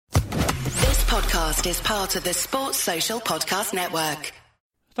podcast is part of the Sports Social Podcast Network.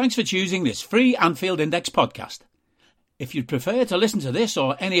 Thanks for choosing this free Anfield Index podcast. If you'd prefer to listen to this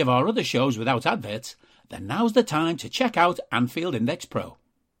or any of our other shows without adverts, then now's the time to check out Anfield Index Pro.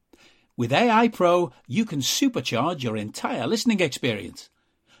 With AI Pro, you can supercharge your entire listening experience.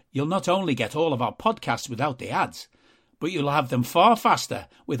 You'll not only get all of our podcasts without the ads, but you'll have them far faster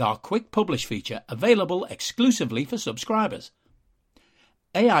with our quick publish feature available exclusively for subscribers.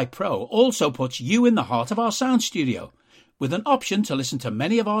 AI Pro also puts you in the heart of our sound studio, with an option to listen to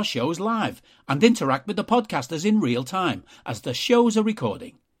many of our shows live and interact with the podcasters in real time as the shows are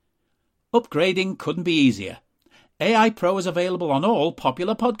recording. Upgrading couldn't be easier. AI Pro is available on all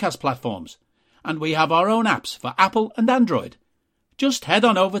popular podcast platforms, and we have our own apps for Apple and Android. Just head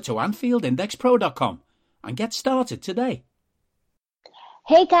on over to AnfieldIndexPro.com and get started today.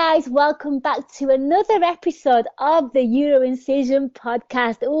 Hey guys, welcome back to another episode of the Incision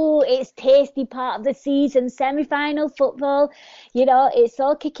podcast. Oh, it's tasty part of the season, semi-final football. You know, it's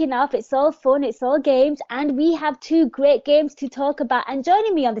all kicking off, it's all fun, it's all games, and we have two great games to talk about. And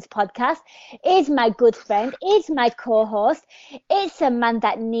joining me on this podcast is my good friend, is my co-host. It's a man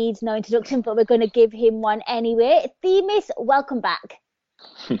that needs no introduction, but we're going to give him one anyway. Themis, welcome back.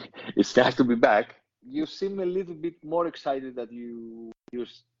 It's nice to be back. You seem a little bit more excited than you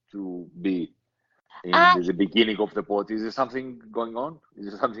used to be in the beginning of the pod. Is there something going on? Is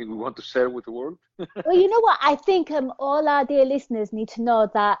there something we want to share with the world? Well, you know what? I think all our dear listeners need to know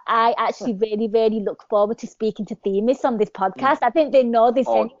that I actually really, really look forward to speaking to Themis on this podcast. I think they know this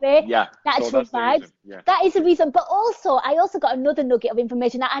anyway. Yeah. Natural vibes. Yeah. That is the reason. But also, I also got another nugget of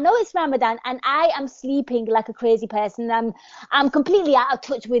information. Now, I know it's Ramadan and I am sleeping like a crazy person. I'm completely out of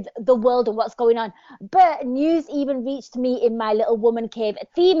touch with the world and what's going on. But news even reached me in my little woman cave.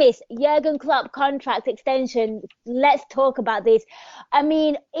 Themis, Jurgen Klopp contract extension. Let's talk about this. I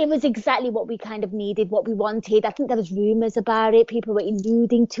mean, it was exactly what we kind of needed, what we wanted. I think there was rumours about it. People were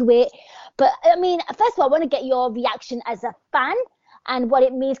alluding to it. But, I mean, first of all, I want to get your reaction as a fan and what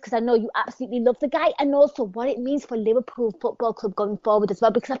it means, because I know you absolutely love the guy, and also what it means for Liverpool Football Club going forward as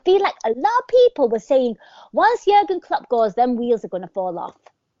well, because I feel like a lot of people were saying once Jurgen Klopp goes, them wheels are going to fall off.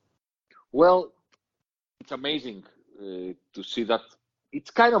 Well, it's amazing to see that it's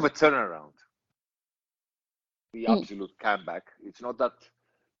kind of a turnaround. The absolute comeback. It's not that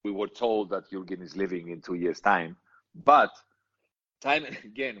we were told that Jurgen is leaving in 2 years' time, but time and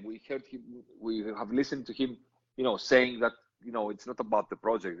again we heard him. We have listened to him, saying that it's not about the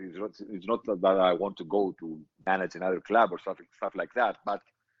project. It's not that I want to go to manage another club or stuff like that, but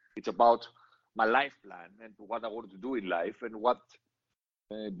it's about my life plan and what I want to do in life and what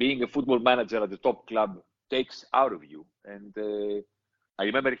being a football manager at the top club takes out of you. And I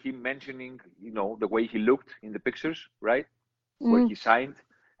remember him mentioning, the way he looked in the pictures, right, where he signed,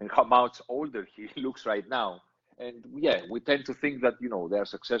 and how much older he looks right now. And yeah, we tend to think that, they are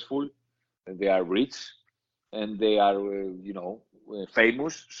successful and they are rich and they are,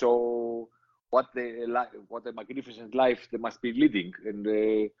 famous. So what a magnificent life they must be leading.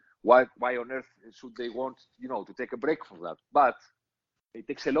 And why on earth should they want, to take a break from that? But it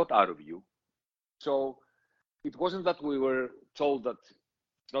takes a lot out of you. So it wasn't that we were told that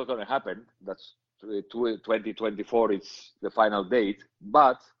it's not going to happen. That's 2024, it's the final date,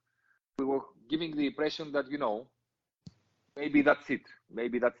 but we were giving the impression that, maybe that's it.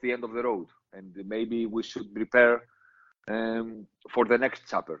 Maybe that's the end of the road. And maybe we should prepare for the next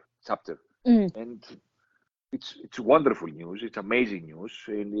chapter. And it's wonderful news. It's amazing news.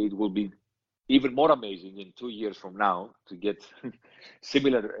 And it will be even more amazing in 2 years from now to get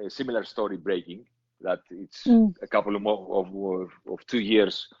similar story breaking, that it's a couple of more of 2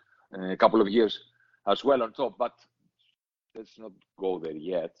 years, a couple of years as well on top, but let's not go there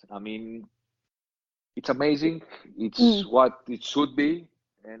yet. I mean, it's amazing. It's what it should be,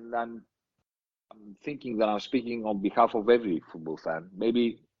 and I'm thinking that I'm speaking on behalf of every football fan.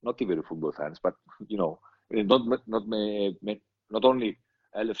 Maybe not even football fans, but not only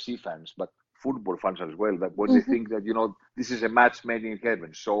LFC fans, but football fans as well. That what they think that this is a match made in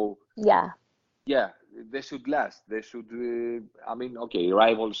heaven. So yeah, they should last. They should.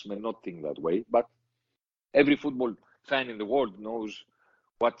 Rivals may not think that way, but every football fan in the world knows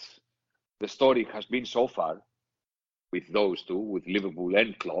what the story has been so far with those two, with Liverpool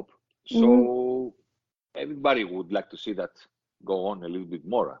and Klopp. So everybody would like to see that go on a little bit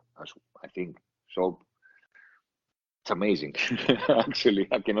more, I think. So it's amazing. Actually,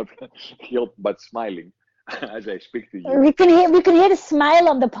 I cannot help but smiling as I speak to you. We can hear the smile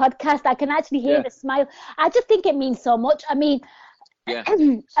on the podcast. I can actually hear the smile. I just think it means so much. I mean,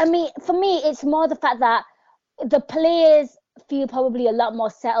 for me, it's more the fact that the players feel probably a lot more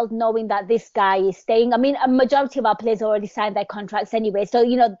settled knowing that this guy is staying. I mean, a majority of our players already signed their contracts anyway, so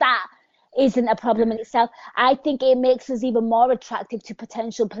that isn't a problem in itself. I think it makes us even more attractive to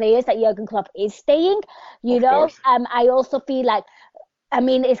potential players that Jurgen Klopp is staying. I also feel like, I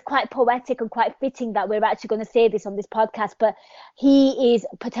mean, it's quite poetic and quite fitting that we're actually going to say this on this podcast, but he is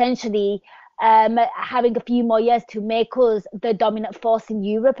potentially having a few more years to make us the dominant force in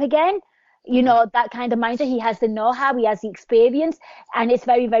Europe again. That kind of manager. He has the know-how, he has the experience, and it's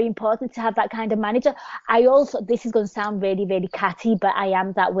very, very important to have that kind of manager. This is going to sound really, really catty, but I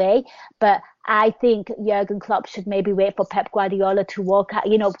am that way. But I think Jurgen Klopp should maybe wait for Pep Guardiola to walk out,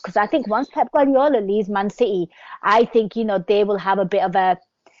 because I think once Pep Guardiola leaves Man City, I think, they will have a bit of a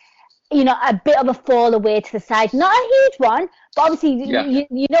fall away to the side. Not a huge one, but obviously,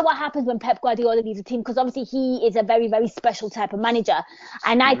 you know what happens when Pep Guardiola leaves a team, because obviously he is a very, very special type of manager.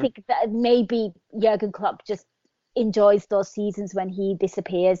 And I think that maybe Jurgen Klopp just enjoys those seasons when he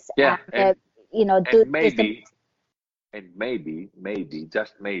disappears. Yeah, and maybe,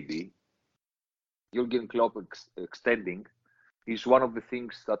 just maybe, Jurgen Klopp extending is one of the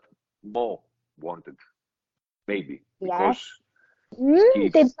things that Mo wanted. Maybe. Yes.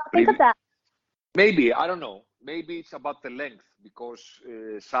 Did not think of that. Maybe, I don't know. Maybe it's about the length, because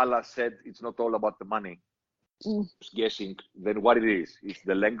Salah said it's not all about the money. Just guessing then what it is. It's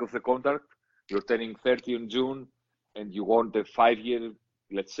the length of the contract. You're turning 30 in June and you want a 5-year,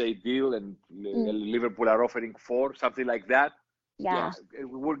 let's say, deal, and Liverpool are offering 4, something like that. Yeah.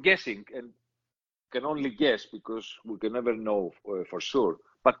 We're guessing and can only guess because we can never know for sure.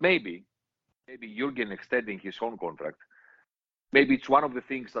 But maybe Jurgen extending his own contract. Maybe it's one of the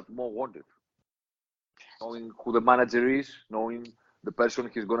things that Mo wanted. Knowing who the manager is, knowing the person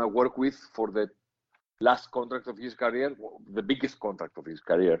he's going to work with for the last contract of his career, the biggest contract of his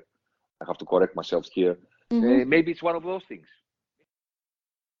career. I have to correct myself here. Maybe it's one of those things.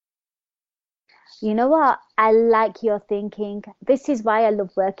 You know what? I like your thinking. This is why I love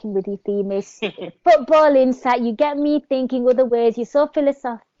working with you, Themis. Football insight. You get me thinking other ways. You're so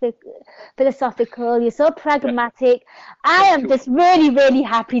philosophical. You're so pragmatic. I am just really, really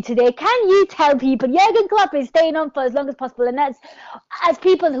happy today. Can you tell people Jurgen Klopp is staying on for as long as possible? And that's, as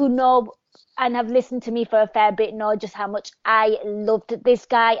people who know and have listened to me for a fair bit, know just how much I loved this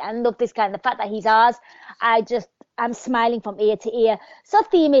guy and love this guy, and the fact that he's ours. I'm smiling from ear to ear. So,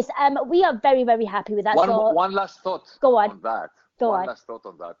 Themis, we are very, very happy with that. One last thought on that. Last thought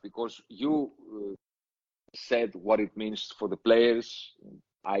on that, because you said what it means for the players.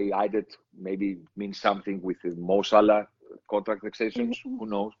 I added maybe it means something with the Mo Salah contract extensions. Who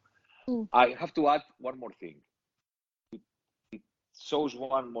knows? I have to add one more thing. It shows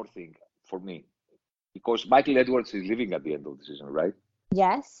one more thing for me, because Michael Edwards is leaving at the end of the season, right?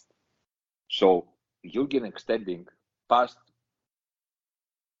 Yes. So Jurgen extending past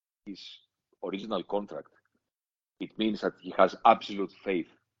his original contract, it means that he has absolute faith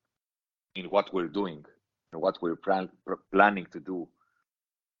in what we're doing and what we're planning to do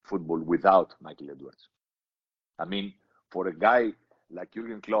football without Michael Edwards. I mean, for a guy like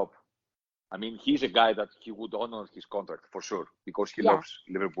Jurgen Klopp, I mean, he's a guy that he would honor his contract for sure, because he loves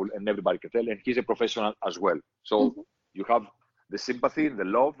Liverpool and everybody can tell, and he's a professional as well. So you have the sympathy and the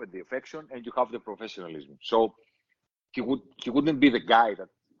love and the affection, and you have the professionalism. So he wouldn't be the guy that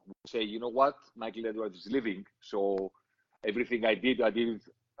would say, you know what, Michael Edwards is leaving, so everything I did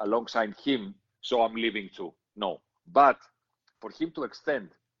alongside him, so I'm leaving too. No. But for him to extend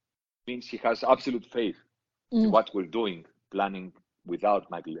means he has absolute faith in what we're doing, planning without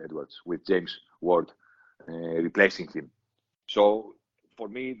Michael Edwards, with James Ward replacing him. So for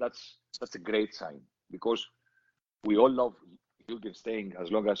me, that's a great sign, because we all love Jurgen staying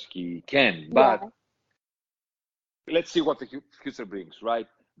as long as he can, but let's see what the future brings, right?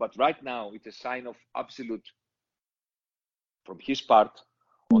 But right now, it's a sign of absolute, from his part,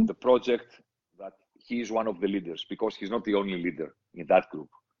 on the project, that he is one of the leaders, because he's not the only leader in that group.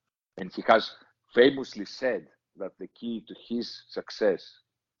 And he has famously said that the key to his success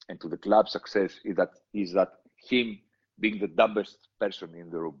and to the club's success is that him being the dumbest person in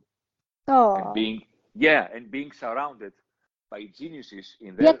the room. And being surrounded by geniuses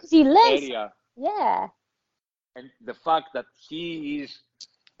in their area. Yeah. And the fact that he is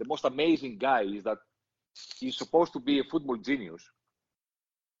the most amazing guy is that he's supposed to be a football genius.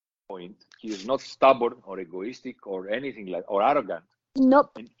 He is not stubborn or egoistic or anything like, or arrogant.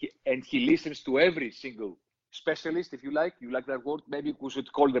 Nope. And he listens to every single specialist, if you like that word. Maybe we should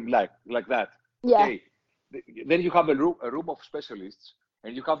call them like that. Yeah. Okay. Then you have a room of specialists,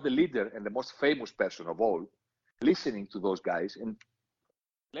 and you have the leader and the most famous person of all listening to those guys and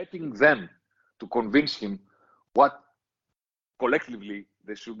letting them to convince him what collectively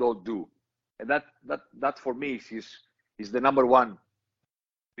they should all do. And that for me is the number one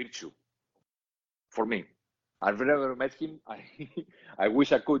virtue for me. I've never met him. I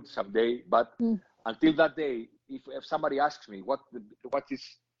wish I could someday, but until that day, if somebody asks me what is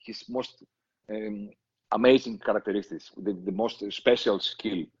his most amazing characteristics, the most special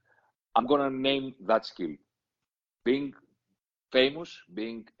skill, I'm gonna name that skill: being famous,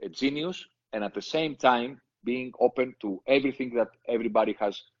 being a genius, and at the same time being open to everything that everybody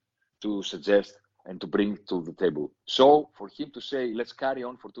has to suggest and to bring to the table. So for him to say, let's carry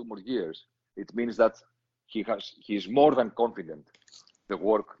on for 2 more years, it means that he is more than confident the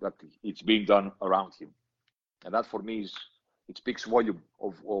work that it's being done around him. And that for me it speaks volume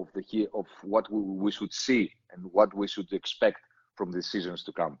of what we should see and what we should expect from the seasons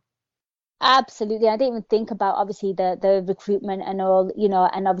to come. Absolutely. I didn't even think about obviously the recruitment and all,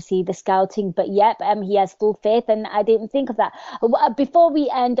 and obviously the scouting, but he has full faith, and I didn't think of that. Before we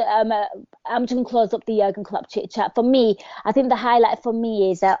end, I'm just going to close up the Jurgen Klopp chit chat. For me, I think the highlight for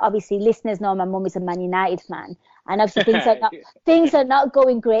me is that obviously listeners know my mum is a Man United fan, and obviously things are not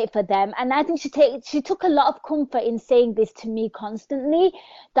going great for them. And I think she took a lot of comfort in saying this to me constantly,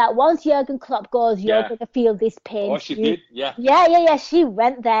 that once Jurgen Klopp goes, you're going to feel this pain. Oh, she did? Yeah. Yeah. She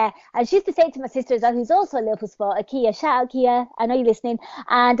went there. And she used to say to my sister, who's also a Liverpool supporter, Kia, shout out Kia, I know you're listening.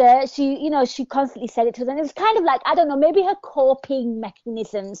 And she constantly said it to us. And it was kind of like, I don't know, maybe her coping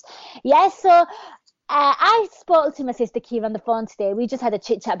mechanisms. So I spoke to my sister Kia on the phone today. We just had a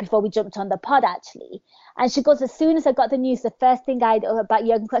chit chat before we jumped on the pod, actually. And she goes, as soon as I got the news, the first thing I did about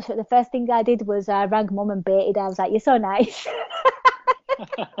Jurgen Klopp, the first thing I did was I rang mum and baited. I was like, you're so nice.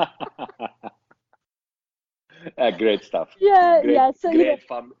 Great stuff. Great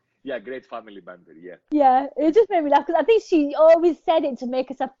family banter. Yeah, it just made me laugh because I think she always said it to make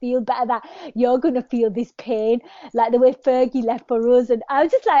us feel better, that you're gonna feel this pain, like the way Fergie left for us. And I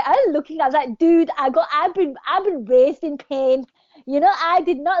was just like, I was looking, I was like, dude, I've been raised in pain. I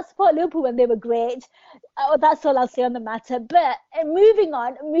did not support Liverpool when they were great. Oh, that's all I'll say on the matter. But moving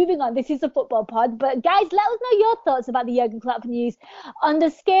on, this is a football pod. But guys, let us know your thoughts about the Jurgen Klopp news on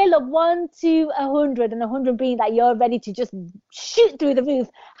the scale of 1 to 100, and 100 being that you're ready to just shoot through the roof.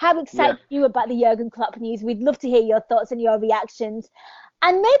 How excited are you about the Jurgen Klopp news? We'd love to hear your thoughts and your reactions.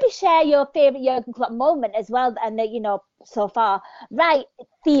 And maybe share your favourite Jurgen Klopp moment as well, and so far. Right,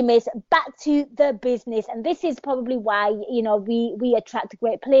 theme is back to the business, and this is probably why we attract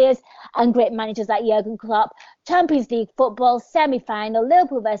great players and great managers like Jurgen Klopp. Champions League football semi-final,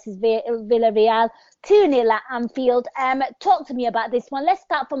 Liverpool versus Villarreal, 2-0 at Anfield. Talk to me about this one. Let's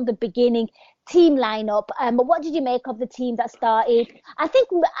start from the beginning. Team lineup. What did you make of the team that started? I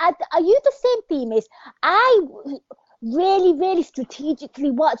think are you the same theme is I really, really strategically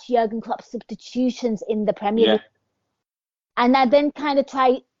watch Jurgen Klopp's substitutions in the Premier League. And I then kind of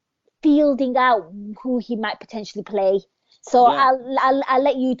try fielding out who he might potentially play. So I'll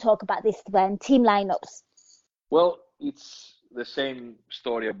let you talk about this then, team lineups. Well, it's the same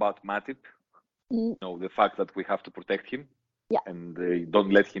story about Matip. The fact that we have to protect him and don't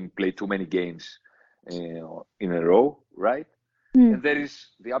let him play too many games in a row, right? And there is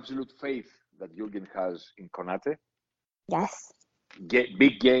the absolute faith that Jurgen has in Konate. Yes.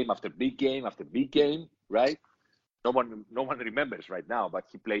 Big game after big game after big game, right? No one remembers right now, but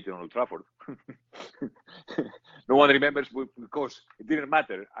he played in Old Trafford. No one remembers because it didn't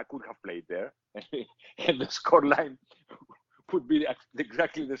matter. I could have played there, and the scoreline would be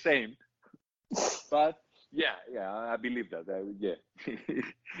exactly the same. But I believe that.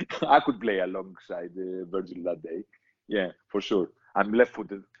 I could play alongside Virgil that day. Yeah, for sure. I'm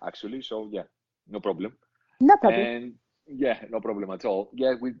left-footed actually, so no problem. No problem. And no problem at all.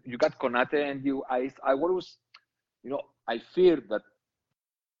 Yeah, you got Konate, and I always, I fear that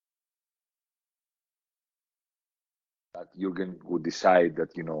Jurgen would decide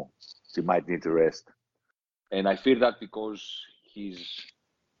that he might need to rest, and I fear that because he's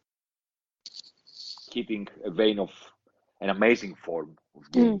hitting a vein of an amazing form of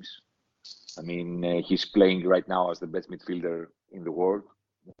games. I mean, he's playing right now as the best midfielder in the world,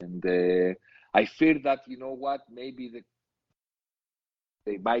 and I fear that maybe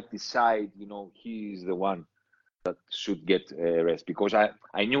they might decide he is the one that should get rest, because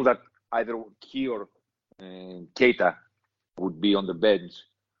I knew that either he or Keita would be on the bench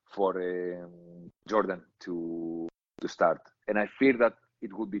for Jordan to start, and I fear that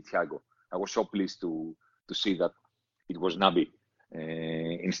it would be Thiago. I was so pleased to see that it was Naby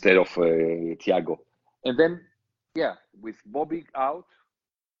instead of Thiago. And then with Bobby out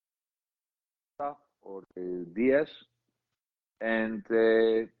or Diaz, and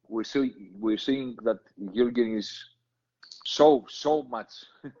we're seeing that Jurgen is so much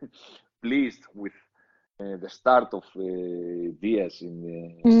pleased with the start of Diaz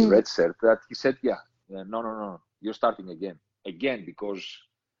in the red shirt that he said, no, you're starting again because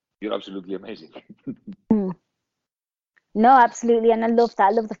you're absolutely amazing. No, absolutely, and I love that.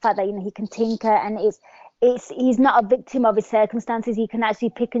 I love the fact that he can tinker, and he's not a victim of his circumstances. He can actually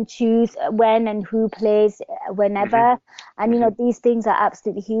pick and choose when and who plays whenever, and these things are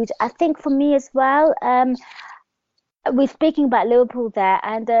absolutely huge. I think for me as well. We're speaking about Liverpool there,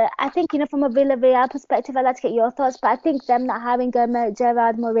 and I think from a Villarreal perspective, I'd like to get your thoughts. But I think them not having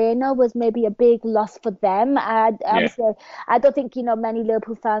Gerard Moreno was maybe a big loss for them. Obviously, I don't think many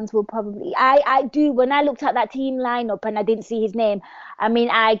Liverpool fans will probably. I do. When I looked at that team lineup and I didn't see his name, I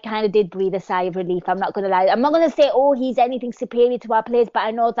mean, I kind of did breathe a sigh of relief. I'm not going to lie. I'm not going to say he's anything superior to our players, but I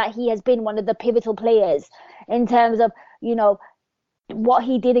know that he has been one of the pivotal players in terms of what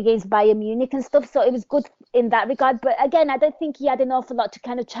he did against Bayern Munich and stuff, so it was good in that regard. But again, I don't think he had an awful lot to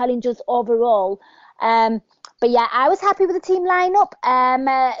kind of challenge us overall. But yeah, I was happy with the team lineup.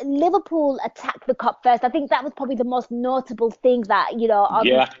 Liverpool attacked the Kop first. I think that was probably the most notable thing that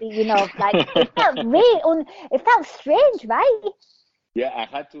obviously like it felt it felt strange, right? Yeah, I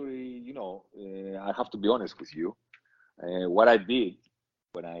had to I have to be honest with you. What I did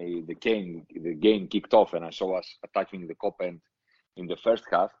when the game kicked off and I saw us attacking the Kop end in the first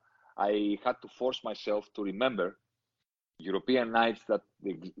half, I had to force myself to remember European nights that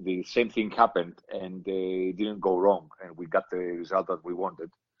the same thing happened and they didn't go wrong and we got the result that we wanted.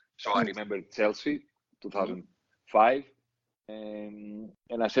 So I remembered Chelsea 2005 and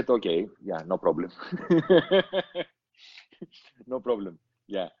I said, okay, no problem. No problem.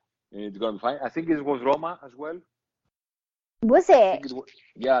 Yeah, it's going to be fine. I think it was Roma as well. Was it?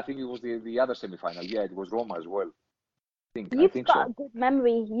 I think it was the other semi-final. Yeah, it was Roma as well. I think got so. a good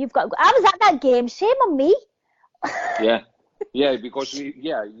memory. I was at that game. Shame on me. Yeah, because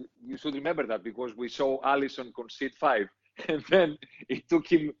you should remember that because we saw Alisson concede 5, and then it took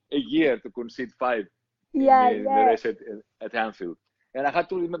him a year to concede 5 in the race at Anfield. And I had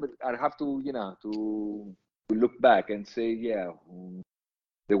to remember. I have to to look back and say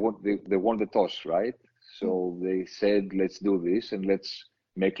they won the toss, right? So they said let's do this and let's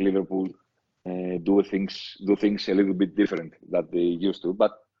make Liverpool do things a little bit different that they used to,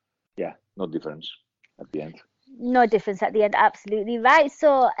 but no difference at the end. No difference at the end, absolutely right.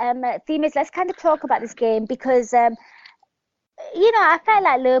 So, Themis, let's kind of talk about this game because, I felt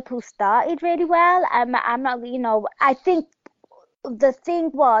like Liverpool started really well. I'm not, I think the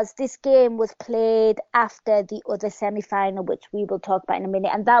thing was this game was played after the other semi-final, which we will talk about in a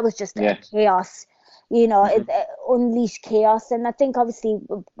minute, and that was just a chaos. It unleashed chaos. And I think obviously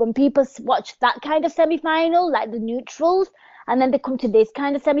when people watch that kind of semi-final, like the neutrals, and then they come to this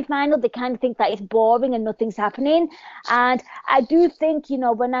kind of semi-final, they kind of think that it's boring and nothing's happening. And I do think,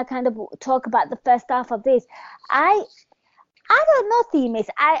 when I kind of talk about the first half of this, I don't know, Themis.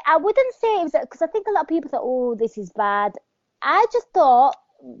 I wouldn't say it was, because I think a lot of people thought, this is bad. I just thought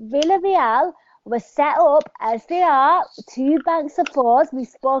Villarreal was set up as they are, 2 banks of 4s. We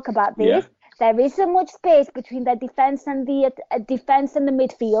spoke about this. There isn't much space between their defence and the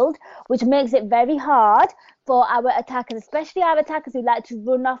midfield, which makes it very hard for our attackers, especially our attackers who like to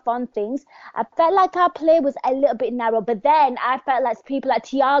run off on things. I felt like our play was a little bit narrow, but then I felt like people like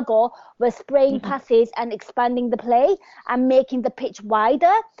Thiago were spraying passes and expanding the play and making the pitch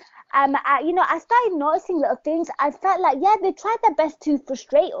wider. I started noticing little things. I felt like, they tried their best to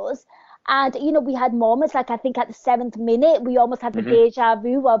frustrate us. And, we had moments, like I think at the 7th minute, we almost had the deja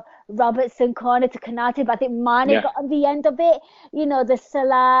vu of Robertson corner to Konate, but I think Mane got on the end of it. The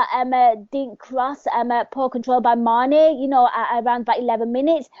Salah dink cross, poor control by Mane, around about 11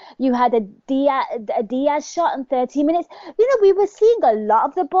 minutes. You had a Diaz shot in 13 minutes. We were seeing a lot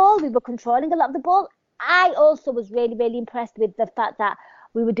of the ball. We were controlling a lot of the ball. I also was really, really impressed with the fact that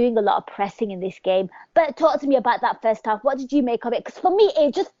we were doing a lot of pressing in this game. But talk to me about that first half. What did you make of it? Because for me,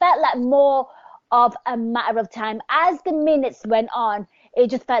 it just felt like more of a matter of time. As the minutes went on, it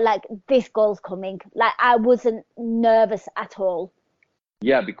just felt like this goal's coming. Like I wasn't nervous at all.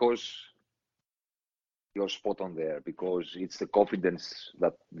 Yeah, because you're spot on there. Because it's the confidence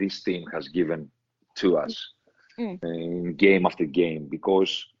that this team has given to us in game after game.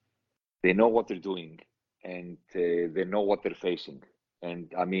 Because they know what they're doing and they know what they're facing.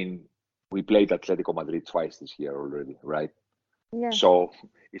 And I mean, we played Atletico Madrid twice this year already, right? Yeah. So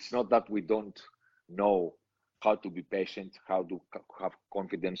it's not that we don't know how to be patient, how to have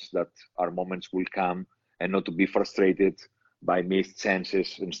confidence that our moments will come and not to be frustrated by missed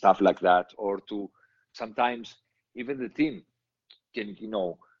chances and stuff like that, or to sometimes even the team can,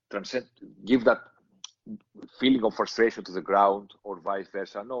 transcend, give that feeling of frustration to the ground or vice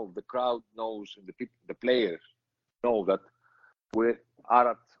versa. No, the crowd knows, and the players know that we are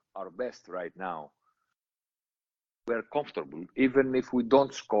at our best right now. We're comfortable, even if we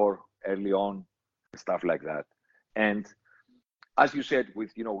don't score early on, stuff like that. And as you said,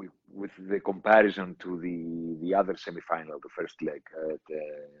 with the comparison to the other semi-final, the first leg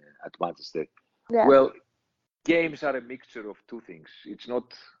at Manchester. Yeah. Well, games are a mixture of two things. It's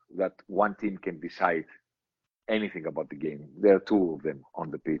not that one team can decide anything about the game. There are two of them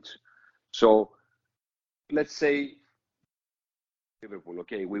on the pitch. So let's say Liverpool.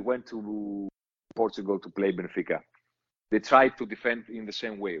 Okay, we went to Portugal to play Benfica. They tried to defend in the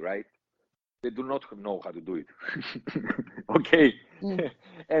same way, right? They do not know how to do it. Okay,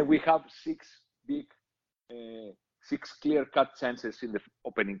 and we have six clear-cut chances in the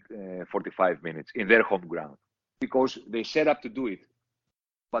opening 45 minutes in their home ground because they set up to do it,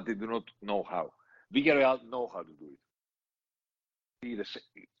 but they do not know how. Villarreal know how to do it.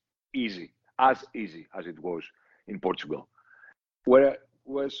 Easy as it was in Portugal.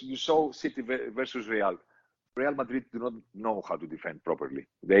 Whereas you saw City versus Real Madrid do not know how to defend properly.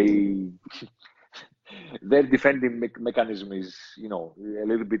 Their defending mechanism is, a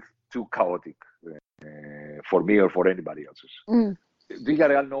little bit too chaotic for me or for anybody else.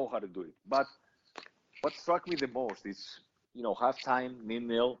 Villarreal know how to do it. But what struck me the most is, halftime,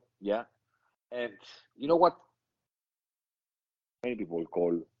 0-0, yeah. And you know what many people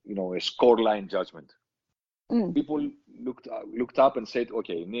call, a scoreline judgment. People looked up and said,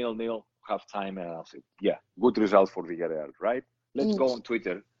 okay, 0-0, halftime, and I said, yeah, good result for Villarreal, right? Let's go on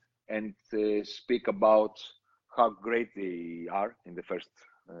Twitter and speak about how great they are in the first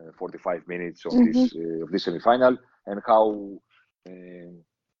 45 minutes of this semi-final and how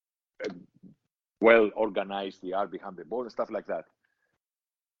well organized they are behind the ball and stuff like that.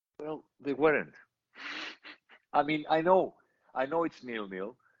 Well, they weren't. I mean, I know it's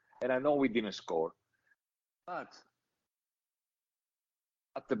 0-0, and I know we didn't score, but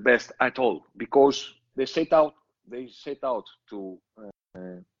at the best at all, because they set out to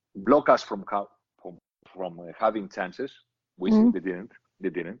block us from having chances, which they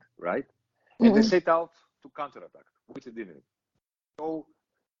didn't, right? And they set out to counterattack, which they didn't. So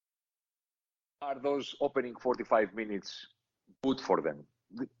are those opening 45 minutes good for them?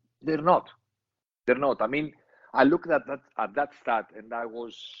 They're not. I mean, I looked at that stat and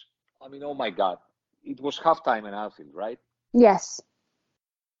oh my God, it was halftime in Anfield, right? Yes.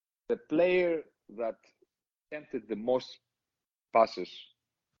 The player that attempted the most passes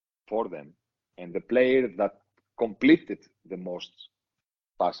for them and the player that completed the most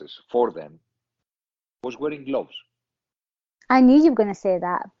passes for them was wearing gloves. I knew you were going to say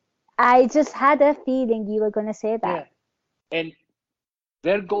that. I just had a feeling you were going to say that. Yeah. And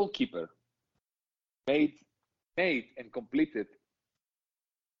their goalkeeper made and completed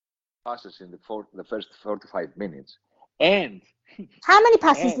passes in the first 45 minutes. And how many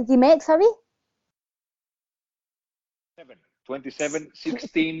passes did he make, sorry? 27,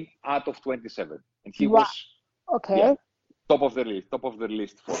 16 out of 27. And he was top of the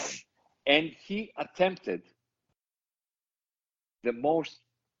list for them. And he attempted the most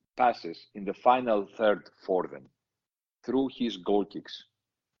passes in the final third for them through his goal kicks.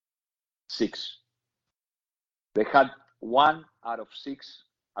 6. They had 1 out of 6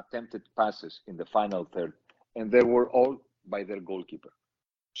 attempted passes in the final third, and they were all by their goalkeeper.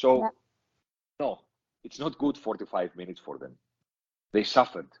 So, no, it's not good 45 minutes for them. They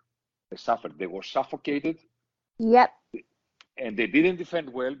suffered. They were suffocated. Yep. And they didn't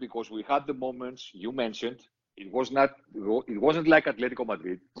defend well because we had the moments you mentioned. It wasn't like Atletico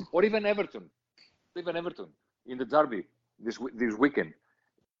Madrid or even Everton. In the derby this weekend.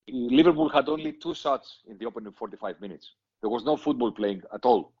 Liverpool had only 2 shots in the opening 45 minutes. There was no football playing at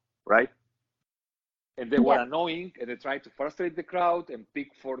all, right? And they were annoying, and they tried to frustrate the crowd, and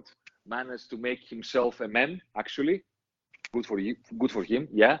Pickford managed to make himself a man, actually. Good for him,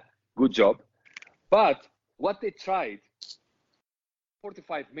 yeah, good job. But what they tried,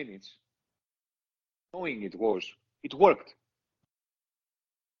 45 minutes, knowing it worked.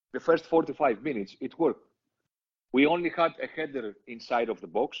 The first 45 minutes, it worked. We only had a header inside of the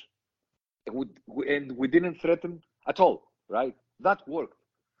box, and we didn't threaten at all, right? That worked.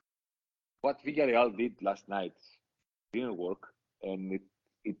 What Villarreal did last night didn't work, and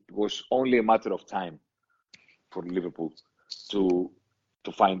it was only a matter of time for Liverpool to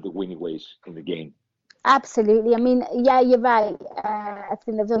find the winning ways in the game. Absolutely. I mean, yeah, you're right. I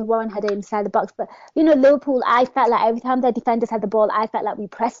think they've done one header inside the box. But, Liverpool, I felt like every time their defenders had the ball, I felt like we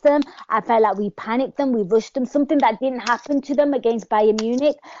pressed them. I felt like we panicked them. We rushed them. Something that didn't happen to them against Bayern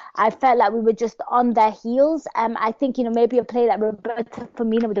Munich. I felt like we were just on their heels. I think, maybe a player like Roberto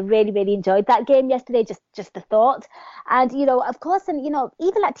Firmino would have really, really enjoyed that game yesterday, just the thought. And, of course, and,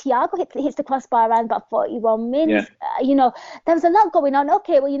 even like Thiago hits the crossbar around about 41 minutes. Yeah. There was a lot going on.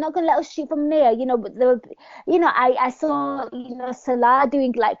 Okay, well, you're not going to let us shoot from near, but there were, I saw, Salah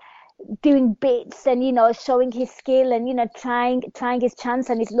doing bits and, showing his skill and, trying his chance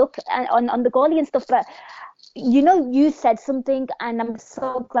and his look on the goalie and stuff. But, you said something, and I'm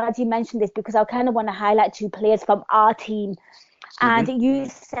so glad you mentioned this, because I kind of want to highlight two players from our team. And you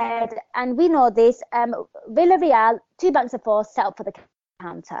said, and we know this, Villarreal, 2 banks of 4, set up for the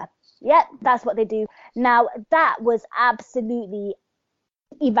counter. Yeah, that's what they do. Now, that was absolutely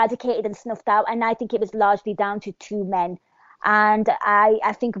eradicated and snuffed out, and I think it was largely down to 2 men. And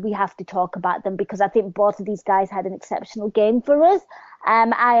I think we have to talk about them, because I think both of these guys had an exceptional game for us.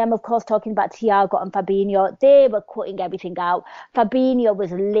 I am, of course, talking about Thiago and Fabinho. They were cutting everything out. Fabinho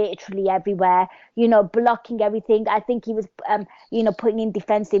was literally everywhere, blocking everything. I think he was, putting in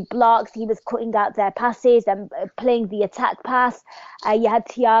defensive blocks. He was cutting out their passes and playing the attack pass. You had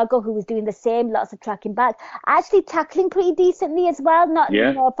Thiago, who was doing the same, lots of tracking back. Actually tackling pretty decently as well. Not,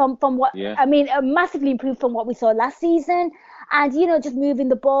 from what, I mean, massively improved from what we saw last season. And, just moving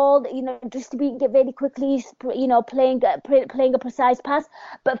the ball, distributing it really quickly, playing a precise pass.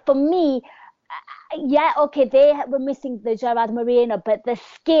 But for me, okay, they were missing the Gerard Moreno, but the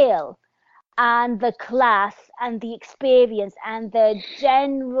skill and the class and the experience and the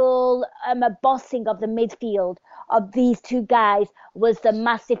general bossing of the midfield of these two guys was the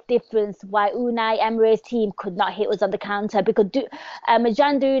massive difference why Unai Emery's team could not hit us on the counter. Because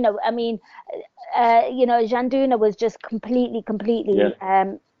Janduna, I mean, Janduna was just completely.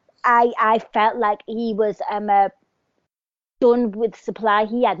 I felt like he was done with supply.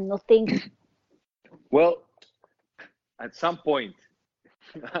 He had nothing. Well, at some point,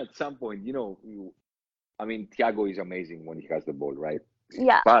 I mean, Thiago is amazing when he has the ball, right?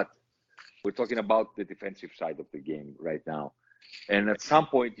 Yeah. But we're talking about the defensive side of the game right now. And at some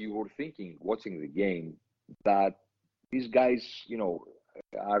point, you were thinking, watching the game, that these guys,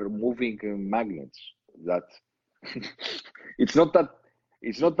 are moving magnets. That it's not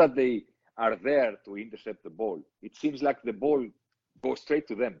that they are there to intercept the ball. It seems like the ball goes straight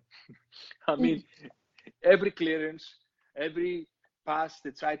to them. I mean, every clearance, every pass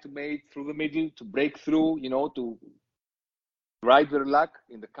they try to make through the middle to break through, to ride their luck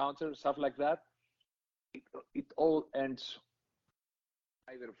in the counter, stuff like that. It all ends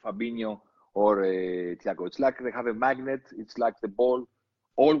either Fabinho or Thiago. It's like they have a magnet. It's like the ball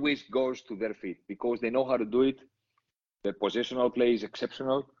always goes to their feet, because they know how to do it. Their positional play is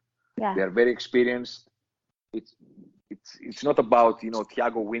exceptional. Yeah. They are very experienced. It's not about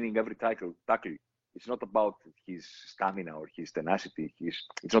Thiago winning every tackle. It's not about his stamina or his tenacity.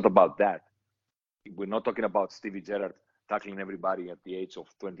 It's not about that. We're not talking about Stevie Gerrard tackling everybody at the age of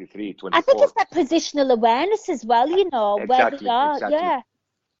 23, 24. I think it's that positional awareness as well, Exactly, where they are. exactly. Yeah.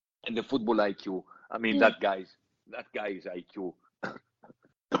 And the football IQ. I mean, that guy's IQ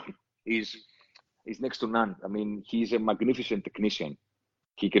is next to none. I mean, he's a magnificent technician.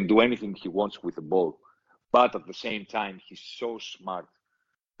 He can do anything he wants with the ball. But at the same time, he's so smart,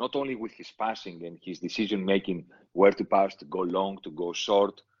 not only with his passing and his decision making, where to pass, to go long, to go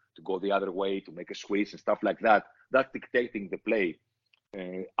short, to go the other way, to make a switch and stuff like that. That's dictating the play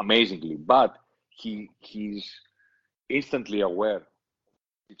amazingly. But he's instantly aware of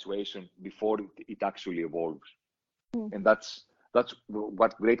the situation before it actually evolves. And that's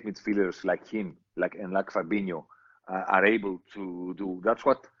what great midfielders like him, like Fabinho, are able to do. That's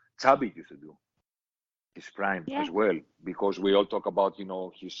what Xabi used to do, his prime as well, because we all talk about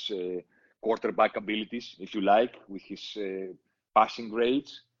his quarterback abilities, if you like, with his passing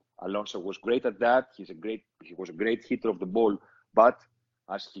grades. Alonso was great at that. He was a great hitter of the ball, but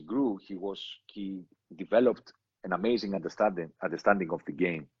as he grew, he developed an amazing understanding of the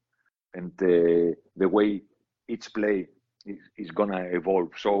game, and the way each play is gonna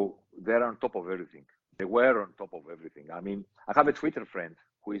evolve. So they're on top of everything. They were on top of everything. I mean, I have a Twitter friend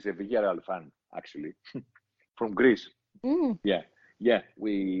who is a Villarreal fan, actually, from Greece. Yeah.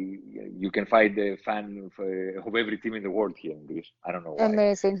 You can find a fan of every team in the world here in Greece. I don't know why.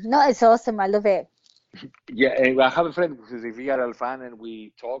 Amazing. No, it's awesome. I love it. Yeah, and I have a friend who's a Villarreal fan, and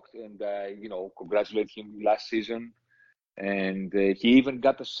we talked and congratulated him last season. And he even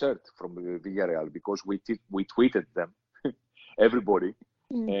got a shirt from Villarreal, because we tweeted them, everybody,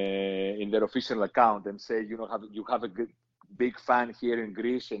 in their official account and say, you have a big fan here in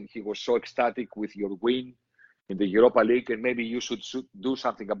Greece, and he was so ecstatic with your win in the Europa League, and maybe you should do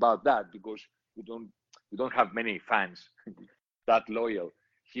something about that, because you don't have many fans that loyal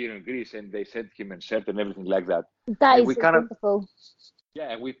here in Greece. And they sent him a shirt and everything like that. That and is so wonderful.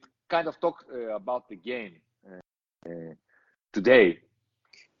 Yeah, we kind of talked about the game today,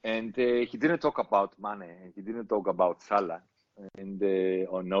 and he didn't talk about Mane, and he didn't talk about Salah, and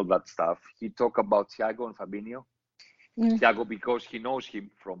on all that stuff. He talked about Thiago and Fabinho. Thiago, because he knows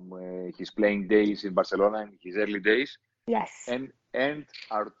him from his playing days in Barcelona in his early days. Yes. And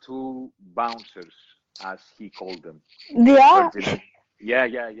our two bouncers, as he called them. Yeah.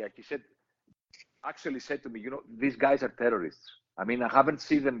 Yeah. He actually said to me, these guys are terrorists. I mean, I haven't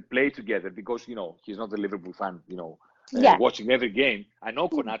seen them play together because, he's not a Liverpool fan, watching every game. I know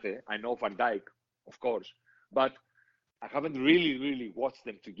Konate, I know Van Dijk, of course, but I haven't really watched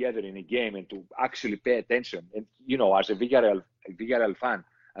them together in a game and to actually pay attention. And, as a Villarreal fan,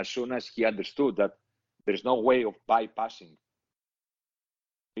 as soon as he understood that there's no way of bypassing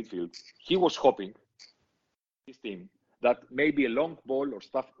midfield, he was hoping his team that maybe a long ball or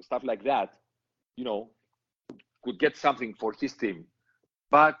stuff like that, could get something for his team.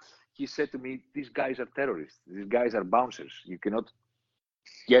 But he said to me, these guys are terrorists. These guys are bouncers. You cannot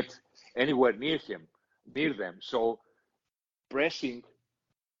get anywhere near them. So pressing,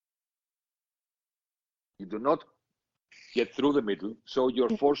 you do not get through the middle. So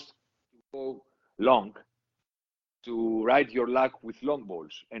you're forced to go long to ride your luck with long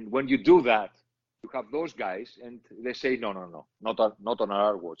balls. And when you do that, you have those guys, and they say, no, not on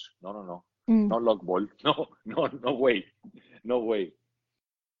our watch. No. No long ball. No way.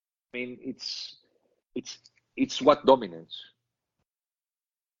 I mean, it's what dominates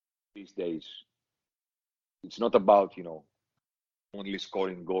these days. It's not about, only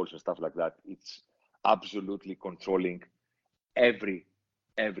scoring goals and stuff like that. It's absolutely controlling every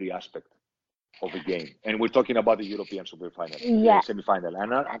aspect of the game. And we're talking about the European semi-final.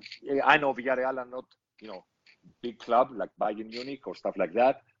 And I know Villarreal are not, big club like Bayern Munich or stuff like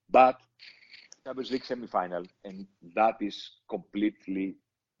that, but Champions League semi-final, and that is completely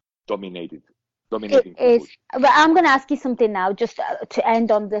dominating. It is. But I'm going to ask you something now, just to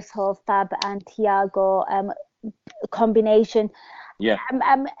end on this whole Fab and Thiago combination. Yeah.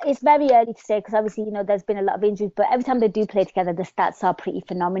 It's very early to say, because obviously, there's been a lot of injuries, but every time they do play together, the stats are pretty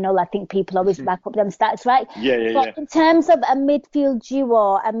phenomenal. I think people always back up them stats, right? Yeah. In terms of a midfield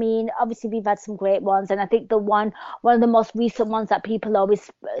duo, I mean, obviously we've had some great ones, and I think one of the most recent ones that people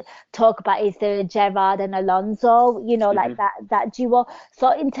always talk about is the Gerrard and Alonso, like that duo. So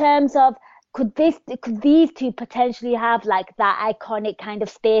in terms of, could these two potentially have like that iconic kind of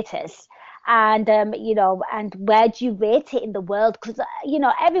status? And and where do you rate it in the world? Because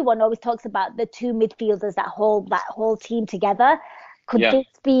everyone always talks about the two midfielders that whole team together. Could this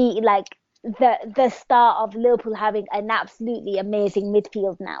be like the start of Liverpool having an absolutely amazing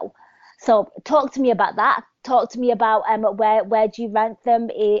midfield now? So talk to me about that. Talk to me about where do you rank them?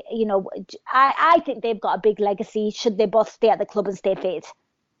 I think they've got a big legacy. Should they both stay at the club and stay fit?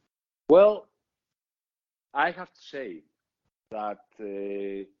 Well, I have to say that.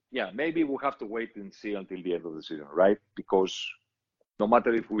 Maybe we'll have to wait and see until the end of the season, right? Because no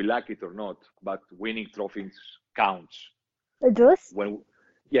matter if we like it or not, but winning trophies counts. It does?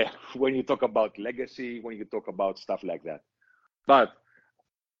 When you talk about legacy, when you talk about stuff like that. But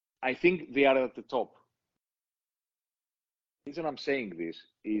I think they are at the top. The reason I'm saying this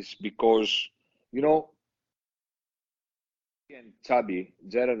is because, and Xabi,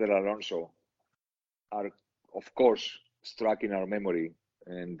 Gerrard and Alonso are, of course, struck in our memory,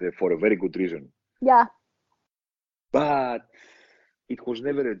 and for a very good reason. Yeah. But it was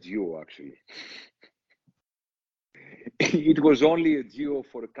never a duo, actually. It was only a duo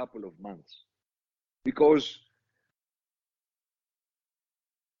for a couple of months. Because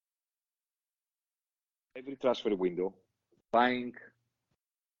every transfer window,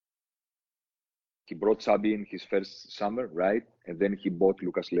 he brought Xabi in his first summer, right? And then he bought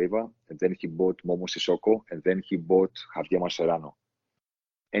Lucas Leiva, and then he bought Momo Sissoko, and then he bought Javier Mascherano.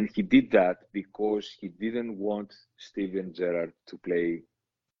 And he did that because he didn't want Steven Gerrard to play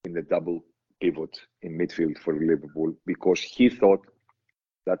in the double pivot in midfield for Liverpool, because he thought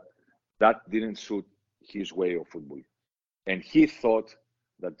that didn't suit his way of football. And he thought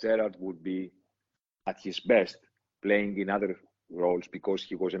that Gerrard would be at his best playing in other roles, because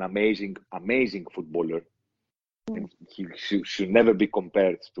he was an amazing footballer. And he should never be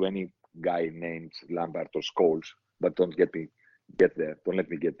compared to any guy named Lampard or Scholes, but don't let me get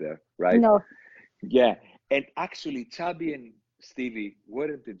there, right? No. Yeah. And actually, Xabi and Stevie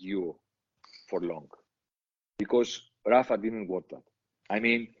weren't a duo for long because Rafa didn't want that. I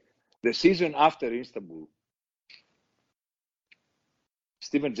mean, the season after Istanbul,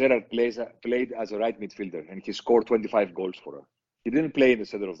 Steven Gerrard played as a right midfielder and he scored 25 goals for us. He didn't play in the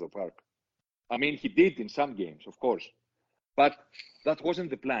center of the park. I mean, he did in some games, of course, but that wasn't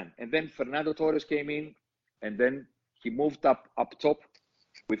the plan. And then Fernando Torres came in, and then he moved up top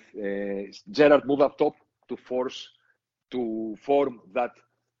with Gerrard moved up top to form that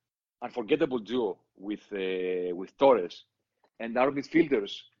unforgettable duo with Torres, and our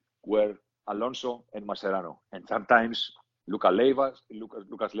midfielders were Alonso and Mascherano, and sometimes Lucas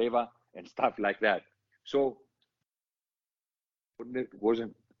Leiva and stuff like that. So it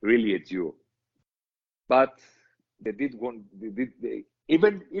wasn't really a duo, but they did one.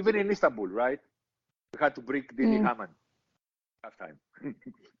 Even in Istanbul, right? We had to bring Didi Hamann halftime.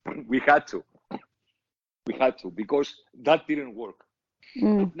 We had to because that didn't work.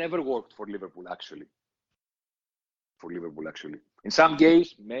 It never worked for Liverpool actually. In some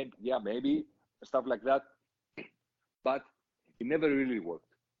games, maybe stuff like that, but it never really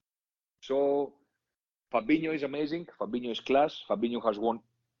worked. So Fabinho is amazing. Fabinho is class. Fabinho has won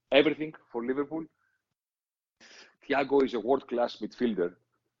everything for Liverpool. Thiago is a world-class midfielder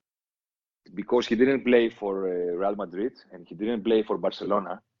because he didn't play for Real Madrid and he didn't play for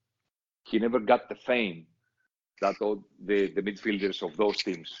Barcelona. He never got the fame that all the midfielders of those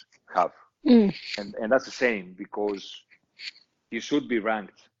teams have. And that's a shame because he should be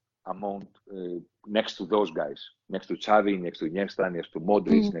ranked among next to those guys, next to Xavi, next to Iniesta, next to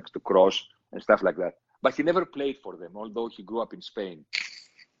Modric, next to Kroos and stuff like that. But he never played for them, although he grew up in Spain.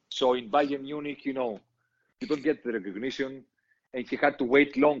 So in Bayern Munich, you don't get the recognition, and he had to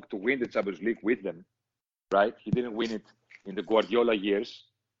wait long to win the Champions League with them, right? He didn't win it in the Guardiola years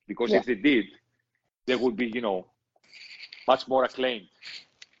because if they did, they would be, much more acclaimed,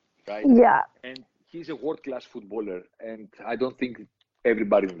 right? Yeah. And he's a world-class footballer, and I don't think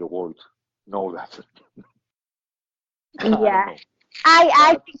everybody in the world knows that. Yeah.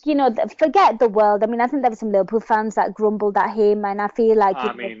 I think, forget the world. I mean, I think there were some Liverpool fans that grumbled at him, and I feel like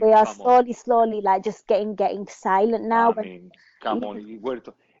they are slowly, like just getting silent now. Come on.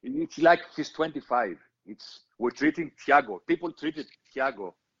 It's like he's 25. We're treating Thiago. People treated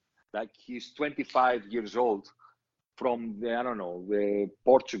Thiago like he's 25 years old from,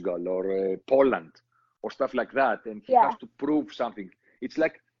 Portugal or Poland or stuff like that, and he has to prove something. It's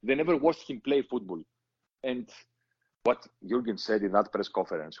like they never watched him play football. And what Jurgen said in that press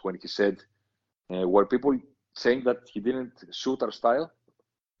conference when he said, were people saying that he didn't suit our style?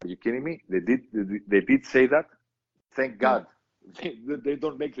 Are you kidding me? They did say that. Thank God. They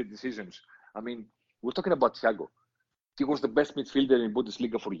don't make the decisions. I mean, we're talking about Thiago. He was the best midfielder in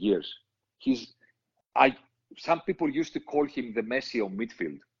Bundesliga for years. Some people used to call him the Messi of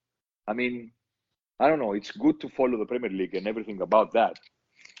midfield. I mean, I don't know. It's good to follow the Premier League and everything about that.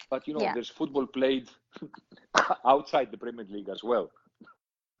 But, there's football played outside the Premier League as well.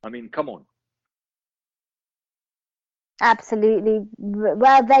 I mean, come on. Absolutely.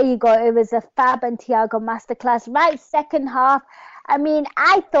 Well, there you go. It was a Fab and Thiago masterclass. Right, second half. I mean,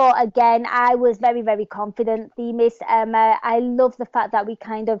 I thought, again, I was very, very confident, Themis. I love the fact that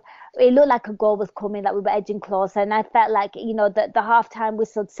it looked like a goal was coming, that we were edging closer. And I felt like, the halftime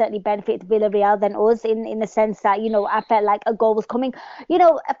whistle certainly benefited Villarreal than us in the sense that, I felt like a goal was coming.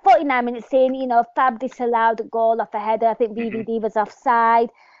 49 minutes in, Fab disallowed a goal off a header. I think VVD was offside.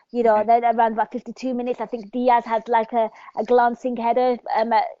 Then around about 52 minutes, I think Diaz had like a glancing header,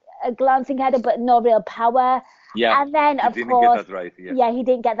 but no real power. Yeah, and then of course, get that right. Yeah, he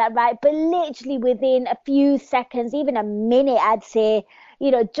didn't get that right. But literally within a few seconds, even a minute, I'd say,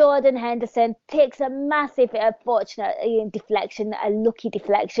 Jordan Henderson takes a massive, fortunate deflection, a lucky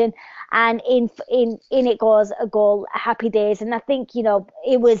deflection, and in it goes a goal. Happy days, and I think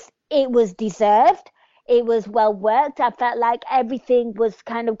it was deserved. It was well worked. I felt like everything was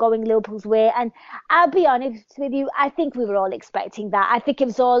kind of going Liverpool's way. And I'll be honest with you, I think we were all expecting that. I think it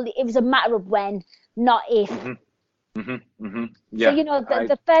was a matter of when, not if. Yeah, so,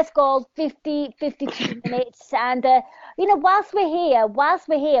 the first goal, 52 minutes. And, whilst we're here,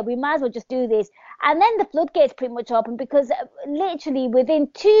 we might as well just do this. And then the floodgates pretty much open because literally within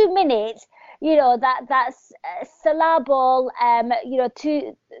 2 minutes, that's Salah ball,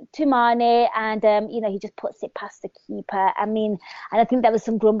 to Mane, and he just puts it past the keeper. I mean, and I think there was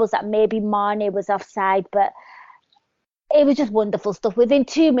some grumbles that maybe Mane was offside, but it was just wonderful stuff. Within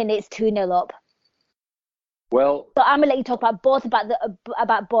 2 minutes, 2-0 up. Well, so I'm gonna let you talk about both of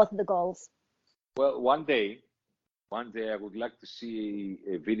the goals. Well, one day I would like to see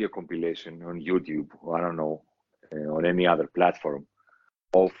a video compilation on YouTube. I don't know, on any other platform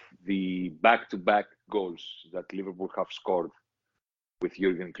of the back-to-back goals that Liverpool have scored with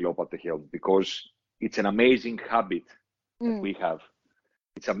Jurgen Klopp at the helm, because it's an amazing habit that we have.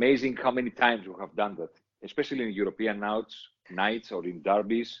 It's amazing how many times we have done that, especially in European nights or in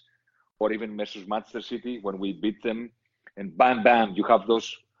derbies, or even versus Manchester City when we beat them, and bam, bam, you have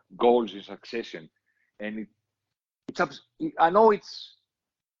those goals in succession. And I know it's,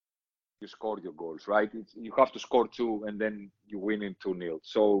 you scored your goals, right? You have to score 2 and then you win in 2-0.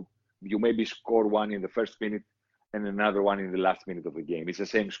 So you maybe score 1 in the first minute and another 1 in the last minute of the game. It's the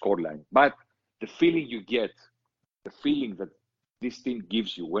same scoreline. But the feeling you get, the feeling that this team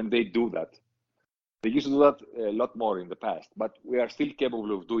gives you when they do that, they used to do that a lot more in the past, but we are still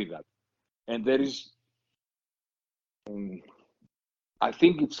capable of doing that. And there is, I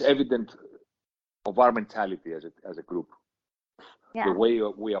think it's evident of our mentality as a group. Yeah. The way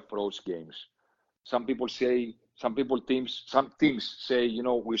we approach games. Some teams say,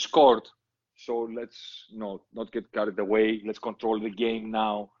 we scored, so let's not get carried away. Let's control the game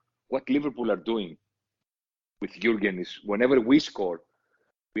now. What Liverpool are doing with Jurgen is whenever we score,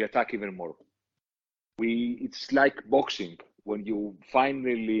 we attack even more. It's like boxing when you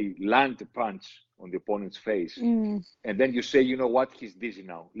finally land a punch on the opponent's face, and then you say, you know what, he's dizzy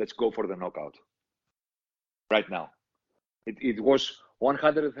now. Let's go for the knockout. Right now. It was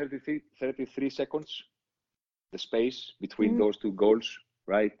 133 seconds, the space between those 2 goals,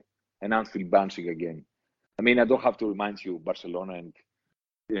 right? And Anfield bouncing again. I mean, I don't have to remind you, Barcelona and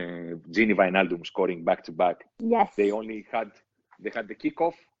Gini Wijnaldum scoring back-to-back. Yes. They had the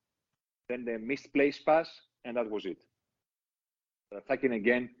kickoff, then the misplaced pass, and that was it. Attacking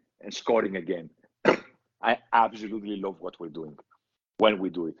again and scoring again. I absolutely love what we're doing when we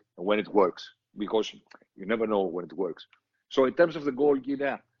do it and when it works, because you never know when it works. So in terms of the goal,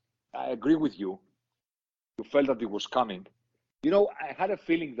 I agree with you. You felt that it was coming. I had a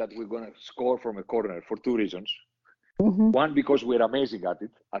feeling that we're going to score from a corner for 2 reasons. One, because we're amazing at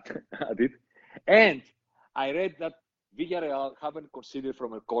it. And I read that Villarreal haven't conceded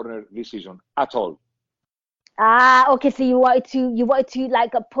from a corner this season at all. Okay. So you wanted to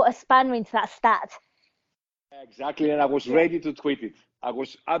like put a spanner into that stat. Exactly, and I was ready to tweet it. I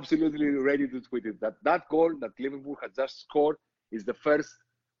was absolutely ready to tweet it. That goal that Liverpool had just scored is the first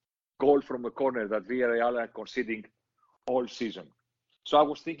goal from a corner that Villarreal are conceding all season. So I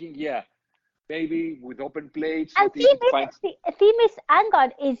was thinking, maybe with open plates. And Themis, hang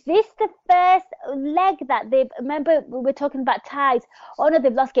on, is this the first leg that remember we were talking about ties? Oh no,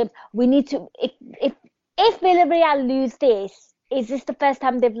 they've lost games. We need to, if Villarreal lose this, is this the first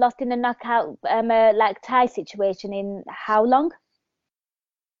time they've lost in a knockout tie situation in how long?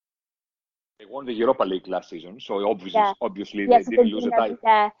 They won the Europa League last season, so obviously they didn't lose a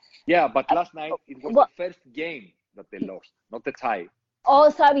tie. Yeah, but last night it was the first game that they lost, not the tie. Oh,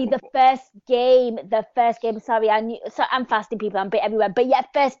 sorry, the first game. Sorry, so I'm fasting, people. I'm a bit everywhere, but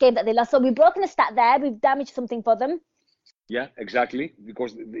first game that they lost. So we've broken a stat there. We've damaged something for them. Yeah, exactly,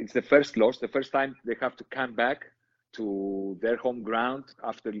 because it's the first loss, the first time they have to come back to their home ground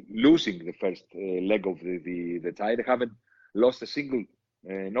after losing the first leg of the tie. They haven't lost a single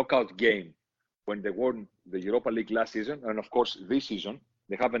knockout game when they won the Europa League last season. And of course, this season,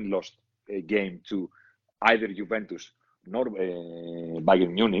 they haven't lost a game to either Juventus nor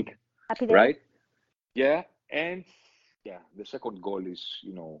Bayern Munich. Right? Yeah. And the second goal is,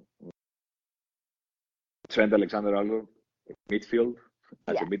 Trent Alexander-Arnold, midfield,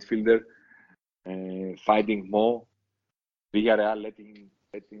 as a midfielder, fighting Mo. Villarreal letting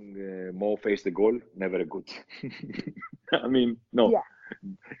Mo face the goal, never a good. I mean, no,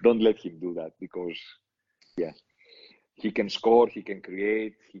 don't let him do that, because, he can score, he can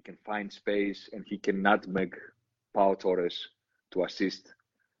create, he can find space, and he can nutmeg Pau Torres to assist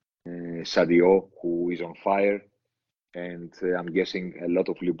Sadio, who is on fire. And I'm guessing a lot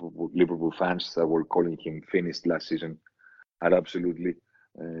of Liverpool fans that were calling him finished last season are absolutely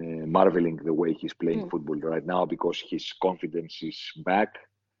marveling the way he's playing football right now, because his confidence is back.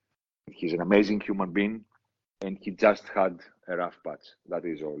 He's an amazing human being, and he just had a rough patch. That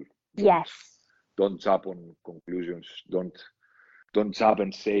is all. Don't jump on conclusions. Don't jump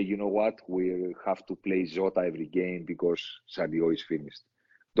and say, you know what, we have to play Jota every game because Sadio is finished.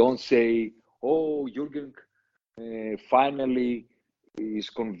 Don't say, oh, Jurgen finally is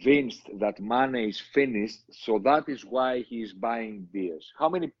convinced that Mane is finished, so that is why he is buying Diaz. How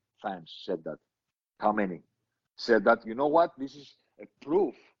many fans said that? How many said that, you know what, this is a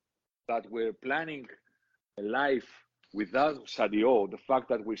proof that we're planning a life without Sadio, the fact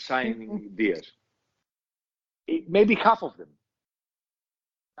that we're signing Diaz? Maybe half of them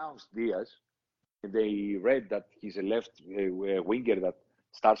announced Diaz, they read that he's a left winger that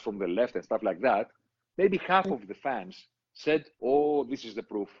starts from the left and stuff like that, maybe half of the fans said, "Oh, this is the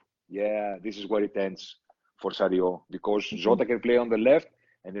proof. Yeah, this is where it ends for Sadio, because Jota can play on the left,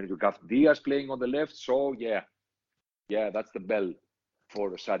 and then you have Diaz playing on the left. So yeah, that's the bell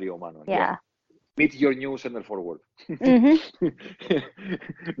for Sadio Mane. Yeah. Meet your new center forward. Mm-hmm.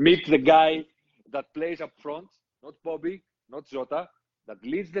 Meet the guy that plays up front, not Bobby, not Jota, that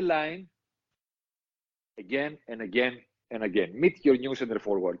leads the line again and again and again. Meet your new center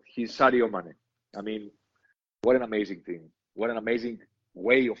forward. He's Sadio Mane. I mean, what an amazing thing. What an amazing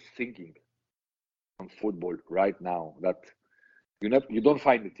way of thinking on football right now. That you don't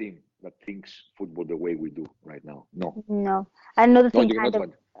find a team that thinks football the way we do right now. No. Another thing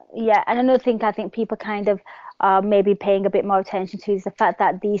and another thing I think people kind of maybe paying a bit more attention to is the fact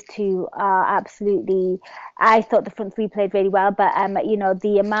that these two are absolutely, I thought the front three played really well, but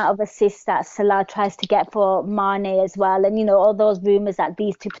the amount of assists that Salah tries to get for Mane as well, and all those rumours that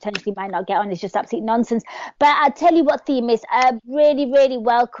these two potentially might not get on is just absolute nonsense. But I tell you what, theme is a really, really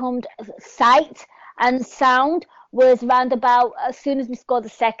welcomed sight and sound was round about as soon as we scored the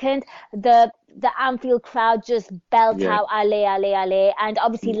second, the Anfield crowd just belt out Ale, Ale, Ale. And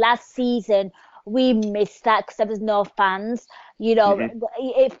obviously last season we missed that because there was no fans.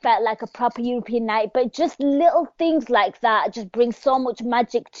 It felt like a proper European night, but just little things like that just bring so much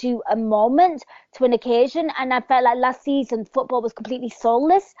magic to a moment, to an occasion. And I felt like last season football was completely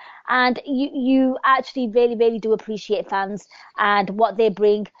soulless, and you actually really, really do appreciate fans and what they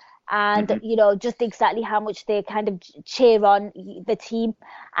bring. And, just exactly how much they kind of cheer on the team.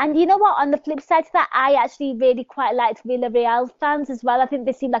 And you know what? On the flip side to that, I actually really quite liked Villarreal fans as well. I think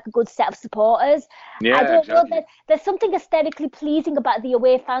they seem like a good set of supporters. Yeah, I don't exactly. know. There's something aesthetically pleasing about the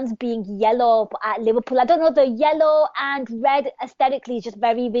away fans being yellow at Liverpool. I don't know. The yellow and red aesthetically is just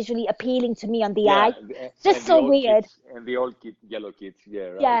very visually appealing to me on the eye. It's just so weird. And the old yellow kids.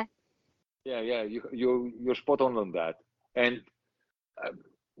 Yeah, right. Yeah. You're spot on that. And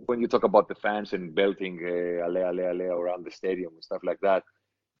when you talk about the fans and belting Ale, Ale, Ale around the stadium and stuff like that,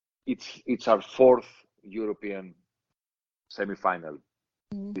 it's our fourth European semi-final,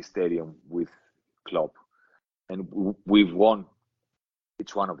 this stadium with Klopp. And we've won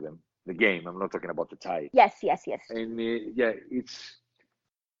each one of them. The game, I'm not talking about the tie. Yes. And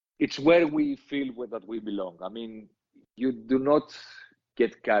it's where we feel that we belong. I mean, you do not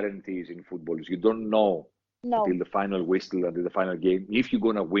get guarantees in football. You don't know until the final whistle, until the final game, if you're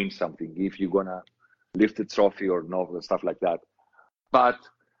going to win something, if you're going to lift a trophy or not, and stuff like that. But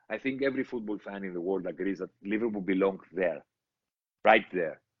I think every football fan in the world agrees that Liverpool belongs there, right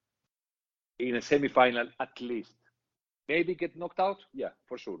there, in a semi-final at least. Maybe get knocked out? Yeah,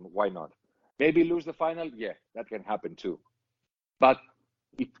 for sure. Why not? Maybe lose the final? Yeah, that can happen too. But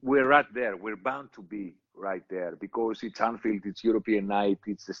we're right there. We're bound to be right there because it's Anfield, it's European night,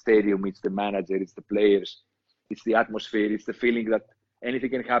 it's the stadium, it's the manager, it's the players, it's the atmosphere, it's the feeling that anything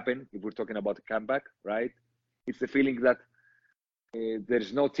can happen if we're talking about a comeback, right? It's the feeling that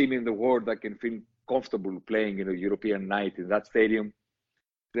there's no team in the world that can feel comfortable playing in a European night in that stadium.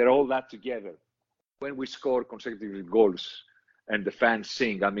 They're all that together. When we score consecutive goals and the fans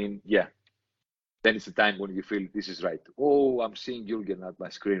sing, I mean, then it's the time when you feel this is right. Oh, I'm seeing Jurgen at my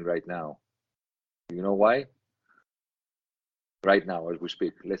screen right now. You know why? Right now, as we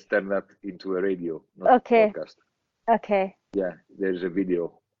speak. Let's turn that into a radio, not a podcast. Okay. Yeah, there's a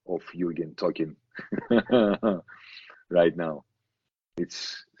video of Jurgen talking right now.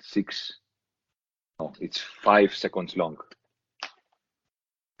 It's 5 seconds long.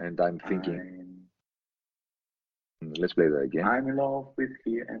 And I'm thinking, let's play that again. I'm in love with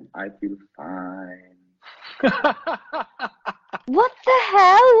here and I feel fine. What the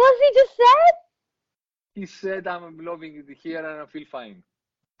hell? What he just said? He said, I'm loving it here and I feel fine.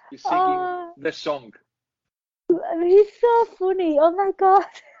 He's singing the song. He's so funny. Oh my God.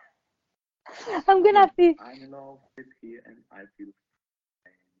 I'm going to have to... I'm in love with here and I feel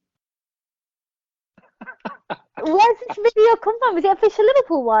fine. Where's this video come from? Is it official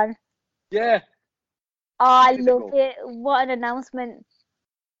Liverpool one? Yeah. Oh, I love it. What an announcement.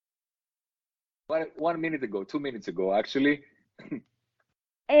 1 minute ago, 2 minutes ago, actually.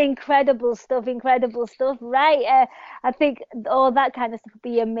 Incredible stuff. Right. I think all that kind of stuff would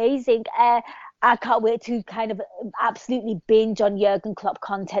be amazing. I can't wait to kind of absolutely binge on Jurgen Klopp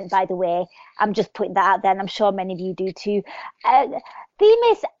content, by the way. I'm just putting that out there, and I'm sure many of you do too.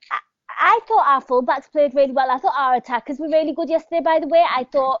 Themis, I thought our fullbacks played really well. I thought our attackers were really good yesterday, by the way. I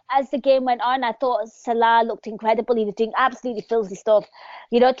thought as the game went on, I thought Salah looked incredible. He was doing absolutely filthy stuff,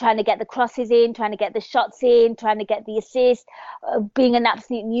 trying to get the crosses in, trying to get the shots in, trying to get the assist, being an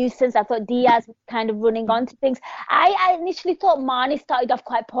absolute nuisance. I thought Diaz was kind of running onto things. I initially thought Mane started off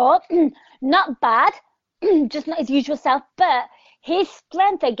quite poor. Not bad, just not his usual self, but his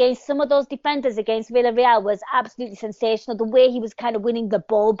strength against some of those defenders against Villarreal was absolutely sensational. The way he was kind of winning the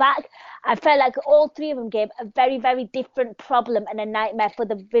ball back, I felt like all three of them gave a very, very different problem and a nightmare for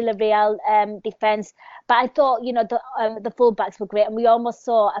the Villarreal defence. But I thought, the fullbacks were great, and we almost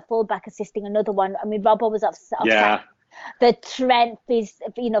saw a fullback assisting another one. I mean, Robbo was offside. Yeah. The Trent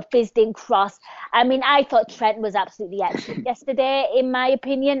fizzed in cross. I mean, I thought Trent was absolutely excellent yesterday, in my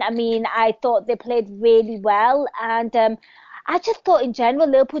opinion. I mean, I thought they played really well, and I just thought in general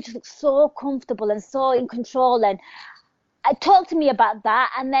Liverpool just looked so comfortable and so in control. And talk to me about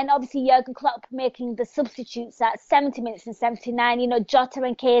that. And then obviously Jurgen Klopp making the substitutes at 70 minutes and 79. Jota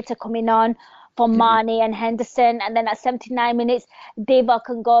and Keita coming on for Mane and Henderson, and then at 79 minutes, Divock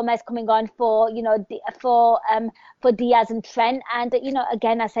and Gomez coming on for for Diaz and Trent. And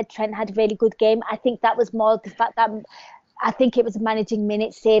again, I said Trent had a really good game. I think that was more the fact that I think it was managing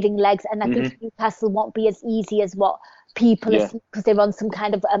minutes, saving legs, and I think Newcastle won't be as easy as what people are, because they're on some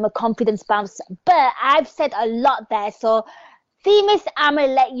kind of a confidence bounce. But I've said a lot there, so Themis, I'm going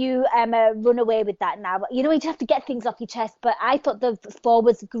to let you run away with that now. You just have to get things off your chest. But I thought the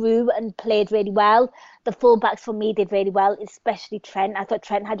forwards grew and played really well. The fullbacks for me did really well, especially Trent. I thought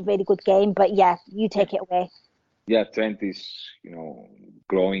Trent had a really good game. But yeah, you take it away. Yeah, Trent is,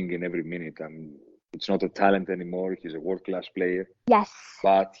 growing in every minute. I mean, it's not a talent anymore. He's a world-class player. Yes.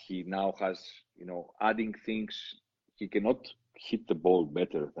 But he now has, adding things. He cannot hit the ball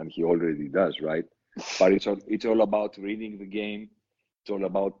better than he already does, right? But it's all about reading the game. It's all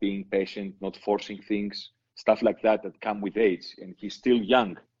about being patient, not forcing things, stuff like that come with age. And he's still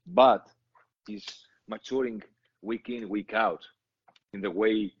young, but he's maturing week in, week out in the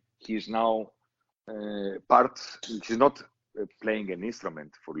way he's now he's not playing an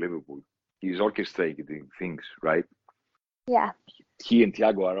instrument for Liverpool. He's orchestrating things, right? Yeah. He and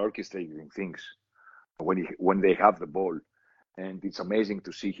Thiago are orchestrating things when they have the ball. And it's amazing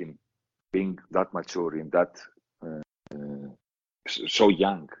to see him being that mature and that so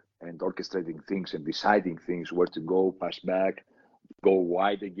young and orchestrating things and deciding things, where to go, pass back, go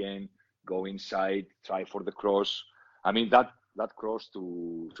wide again, go inside, try for the cross. I mean, that cross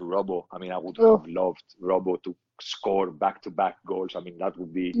to Robbo, I mean, I would have loved Robbo to score back-to-back goals. I mean, that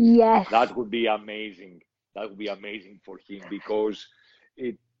would be amazing. That would be amazing for him, because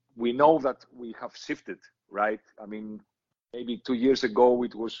we know that we have shifted, right? I mean, maybe 2 years ago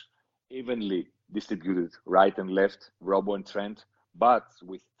it was evenly distributed, right and left, Robbo and Trent. But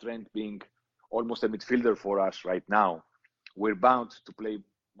with Trent being almost a midfielder for us right now, we're bound to play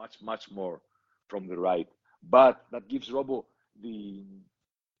much, much more from the right. But that gives Robbo the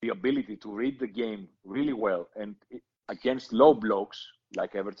ability to read the game really well, and against low blocks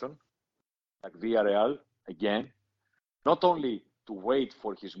like Everton, like Villarreal, again, not only to wait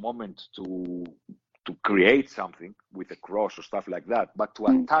for his moment to create something with a cross or stuff like that, but to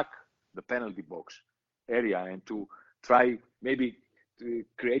attack the penalty box area and to try maybe to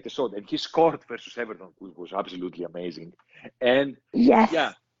create a shot. And he scored versus Everton, which was absolutely amazing. And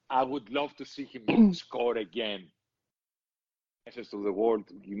yeah, I would love to see him score again. Message to the world,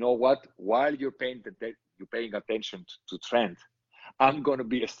 you know what? While you're paying attention to Trent, I'm going to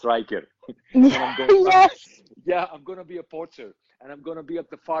be a striker. I'm going to be a poacher, and I'm going to be at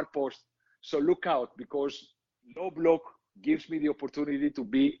the far post. So look out, because low block gives me the opportunity to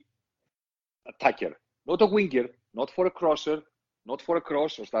be attacker, not a winger, not for a crosser, not for a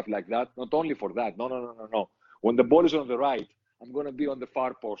cross or stuff like that, not only for that. No. When the ball is on the right, I'm going to be on the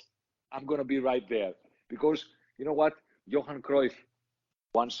far post. I'm going to be right there. Because you know what? Johan Cruyff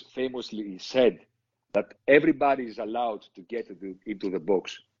once famously said that everybody is allowed to get into the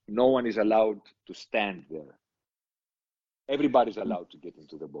box. No one is allowed to stand there. Everybody's allowed to get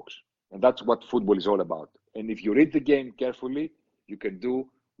into the box. And that's what football is all about. And if you read the game carefully, you can do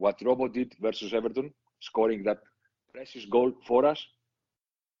what Robbo did versus Everton, scoring that precious goal for us.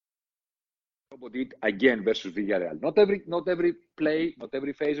 Robbo did again versus Villarreal. Not every play, not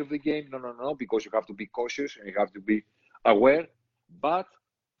every phase of the game. No, because you have to be cautious and you have to be aware. But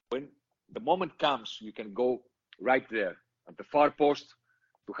when the moment comes, you can go right there at the far post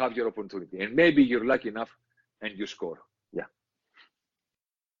to have your opportunity. And maybe you're lucky enough and you score. Yeah.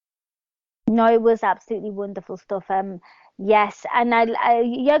 No, it was absolutely wonderful stuff. Yes, and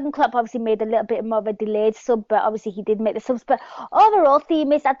Jurgen Klopp obviously made a little bit more of a delayed sub, but obviously he did make the subs. But overall,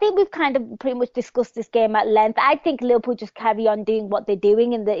 theme is, I think we've kind of pretty much discussed this game at length. I think Liverpool just carry on doing what they're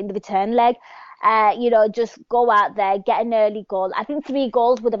doing in the return leg. Just go out there, get an early goal. I think 3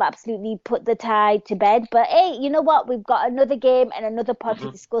 goals would have absolutely put the tie to bed. But hey, you know what? We've got another game and another pod to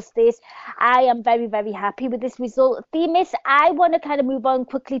discuss this. I am very, very happy with this result. Theme is, I want to kind of move on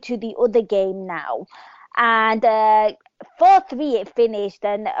quickly to the other game now. And 4-3 it finished,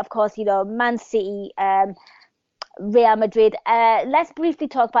 and of course, Man City, Real Madrid. Let's briefly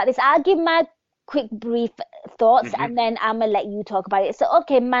talk about this. I'll give my quick brief thoughts, and then I'm gonna let you talk about it. So,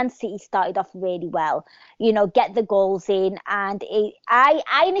 okay, Man City started off really well, get the goals in, and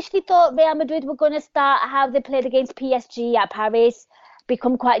I initially thought Real Madrid were gonna start how they played against PSG at Paris,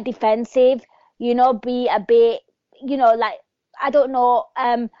 become quite defensive, be a bit, like, I don't know,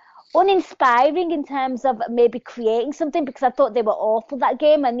 uninspiring in terms of maybe creating something, because I thought they were awful that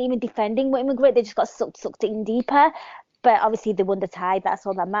game, and even defending weren't great. They just got sucked in deeper. But obviously they won the tie. That's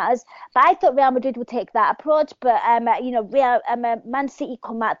all that matters. But I thought Real Madrid would take that approach. But Man City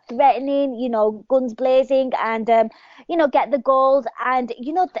come out threatening, guns blazing, and get the goals. And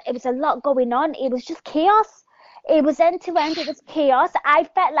it was a lot going on. It was just chaos. It was end to end. It was chaos. I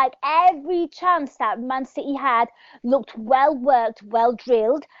felt like every chance that Man City had looked well worked, well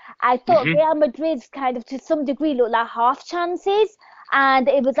drilled. I thought Real Madrid's kind of, to some degree, looked like half chances. And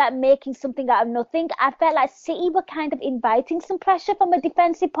it was like making something out of nothing. I felt like City were kind of inviting some pressure from a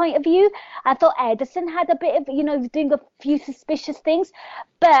defensive point of view. I thought Ederson had a bit of, he was doing a few suspicious things.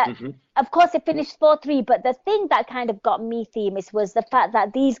 But of course, it finished 4-3. But the thing that kind of got me, Themis, was the fact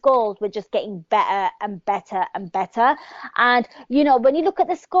that these goals were just getting better and better and better. And, when you look at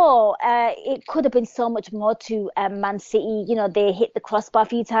the score, it could have been so much more to Man City. They hit the crossbar a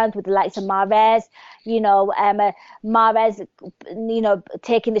few times with the likes of Mahrez. Mahrez,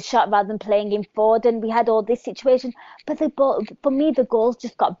 taking the shot rather than playing him forward. And we had all this situation. But for me, the goals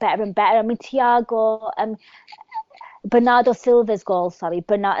just got better and better. I mean, Thiago, Bernardo Silva's goal,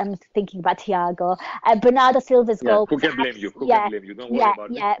 I'm thinking about Thiago. Bernardo Silva's goal. Who can blame you? Who can blame you? Don't worry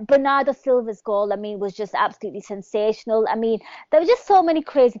about it. Yeah, Bernardo Silva's goal, was just absolutely sensational. There were just so many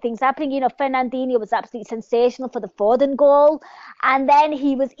crazy things happening. Fernandinho was absolutely sensational for the Foden goal. And then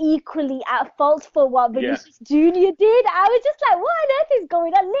he was equally at fault for what Vinicius Jr. did. I was just like, what on earth is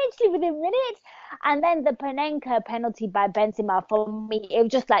going on? Literally within minutes. And then the Panenka penalty by Benzema, for me, it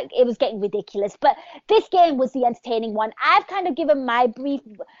was just like, it was getting ridiculous. But this game was the entertaining one. I've kind of given my brief,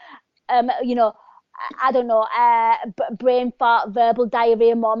 I don't know, brain fart, verbal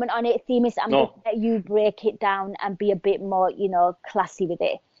diarrhea moment on it. Themis, I'm going to let you break it down and be a bit more, classy with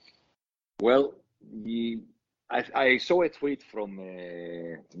it. Well, I saw a tweet from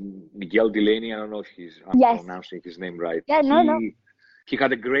Miguel Delaney. I don't know if I'm pronouncing his name right. Yeah, no. He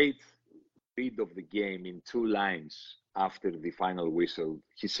had a great read of the game in 2 lines after the final whistle.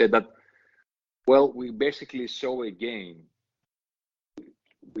 He said that, well, we basically saw a game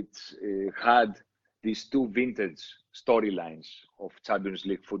which had these 2 vintage storylines of Champions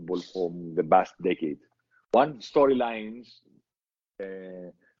League football from the past decade. One storyline,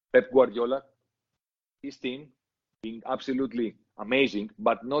 Pep Guardiola, his team being absolutely amazing,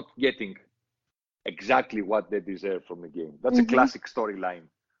 but not getting exactly what they deserve from the game. That's a classic storyline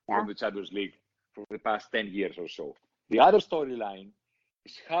from the Champions League for the past 10 years or so. The other storyline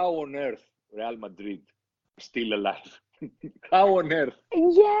is how on earth Real Madrid are still alive. How on earth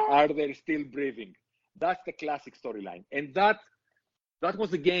are they still breathing? That's the classic storyline. And that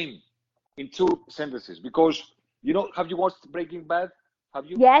was the game in 2 sentences. Because, have you watched Breaking Bad? Have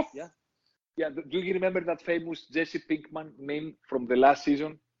you? Yes. Yeah. Do you remember that famous Jesse Pinkman meme from the last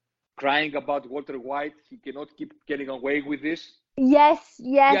season? Crying about Walter White. He cannot keep getting away with this. Yes.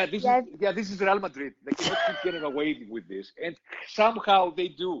 This is Real Madrid. They cannot keep getting away with this. And somehow they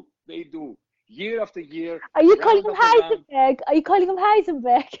do. Year after year. Are you calling him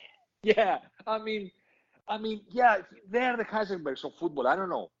Heisenberg? Yeah. They're the Heisenbergs of football. I don't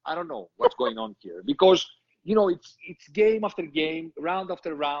know what's going on here. Because, it's game after game, round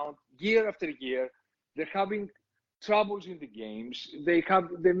after round, year after year. They're having troubles in the games.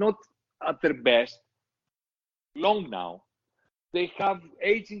 They're not at their best. Long now. They have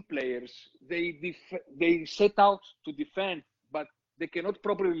aging players. They set out to defend, but they cannot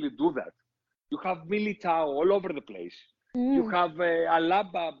properly do that. You have Militao all over the place. You have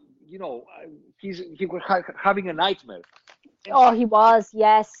Alaba. He was having a nightmare. And he was.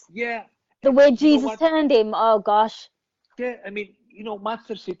 Yes. Yeah. The way Jesus turned him. Oh gosh. Yeah.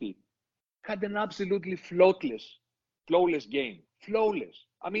 Manchester City had an absolutely flawless game. Flawless.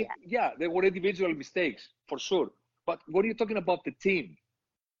 There were individual mistakes for sure. But what are you talking about the team?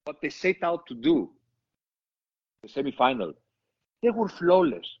 What they set out to do? The semi-final. They were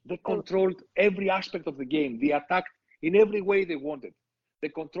flawless. They controlled every aspect of the game. They attacked in every way they wanted. They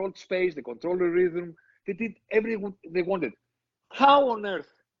controlled space. They controlled the rhythm. They did everything they wanted. How on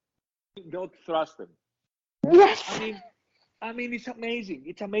earth not trust them? Yes. I mean, it's amazing.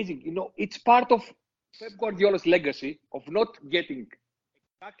 It's amazing. You know, it's part of Pep Guardiola's legacy of not getting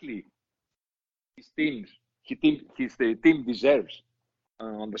exactly his team deserves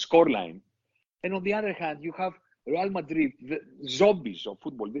on the scoreline. And on the other hand, you have Real Madrid, the zombies of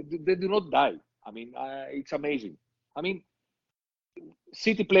football. They do not die. I mean, it's amazing. I mean,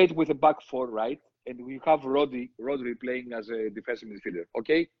 City played with a back four, right? And we have Rodri playing as a defensive midfielder.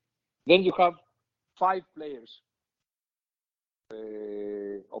 Okay, then you have 5 players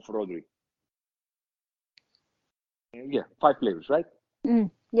of Rodri. Yeah, 5 players, right?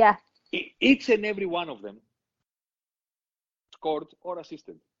 Yeah. Each and every one of them scored or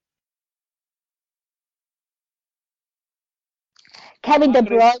assisted. Kevin De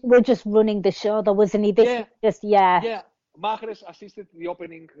Bruyne was just running the show, though, wasn't he? Yeah. Mahrez assisted the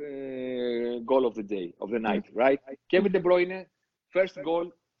opening goal of the day, of the night, right? Kevin De Bruyne, first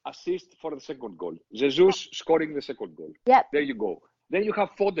goal, assist for the second goal. Jesus scoring the second goal. Yep. There you go. Then you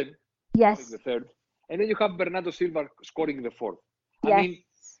have Foden scoring the third. And then you have Bernardo Silva scoring the fourth. Yes. I mean,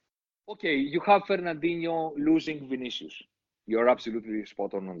 okay, you have Fernandinho losing Vinicius. You're absolutely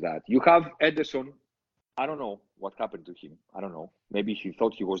spot on that. You have Ederson. I don't know what happened to him. I don't know. Maybe he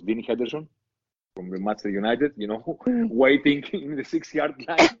thought he was Dean Henderson from Manchester United, you know, waiting in the 6-yard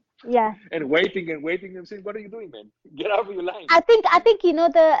line. Yeah. And waiting and saying, what are you doing, man? Get out of your line. I think you know,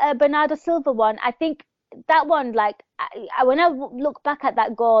 the Bernardo Silva one, I think that one, like, when I look back at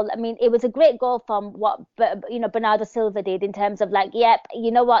that goal, I mean, it was a great goal from what, you know, Bernardo Silva did in terms of, like, yep,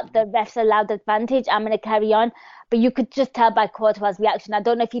 you know what, the refs allowed the advantage, I'm going to carry on. But you could just tell by Courtois' reaction. I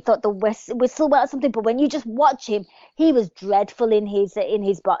don't know if he thought the whistle went or something, but when you just watch him, he was dreadful in his you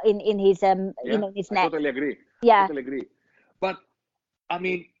know, his neck. I totally agree. Yeah. Totally agree. But I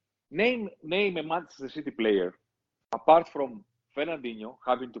mean, name a Manchester City player apart from Fernandinho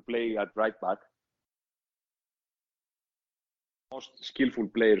having to play at right back. Most skillful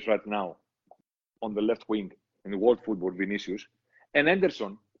players right now on the left wing in the world football, Vinicius and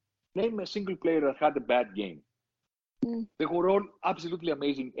Henderson. Name a single player that had a bad game. They were all absolutely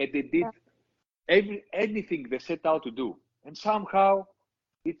amazing, and they did anything they set out to do. And somehow,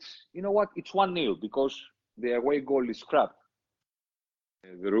 it's, you know what? It's 1-0 because the away goal is scrapped.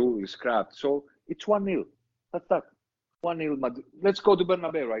 The rule is scrapped, so it's 1-0. That's that. 1-0. Let's go to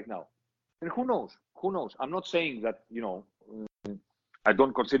Bernabeu right now. And who knows? Who knows? I'm not saying that, you know, I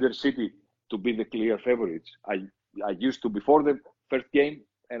don't consider City to be the clear favorites. I used to before the first game,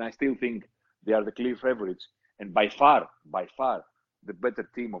 and I still think they are the clear favorites. And by far, the better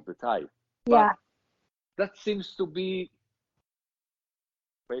team of the tie. Yeah. But that seems to be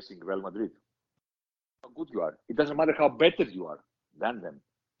facing Real Madrid. How good you are. It doesn't matter how better you are than them.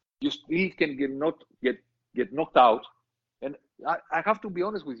 You still can get knocked out. And I have to be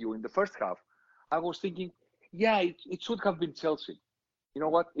honest with you, in the first half, I was thinking, yeah, it should have been Chelsea. You know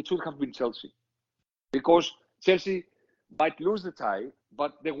what? It should have been Chelsea. Because Chelsea might lose the tie,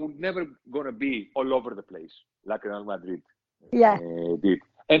 but they would never going to be all over the place like Real Madrid did.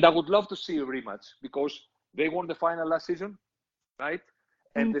 And I would love to see a rematch because they won the final last season, right?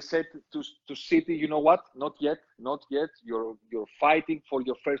 And they said to City, you know what? Not yet. You're fighting for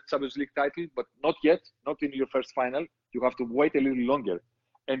your first Champions League title, but not yet. Not in your first final. You have to wait a little longer.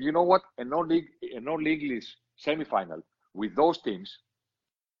 And you know what? A non-English semi-final with those teams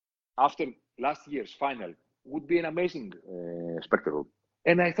after last year's final would be an amazing spectacle.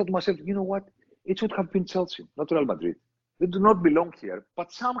 And I thought to myself, you know what? It should have been Chelsea, not Real Madrid. They do not belong here,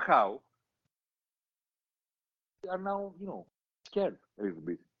 but somehow they are now, you know, scared a little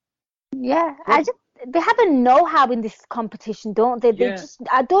bit. Yeah, they have a know-how in this competition, don't they? They just,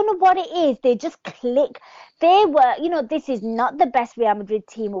 I don't know what it is. They just click. They were, you know, this is not the best Real Madrid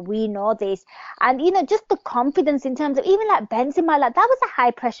team. We know this. And, you know, just the confidence in terms of even like Benzema, like that was a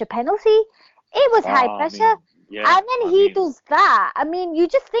high-pressure penalty. It was high pressure. And then he does that. I mean, you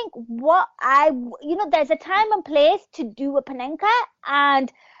just think you know, there's a time and place to do a Panenka,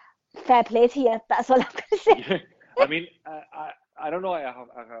 and fair play to you. That's all I'm going to say. Yeah. I mean, I don't know. I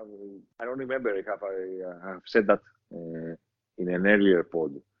don't remember if I have said that in an earlier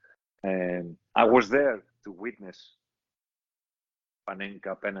pod. And I was there to witness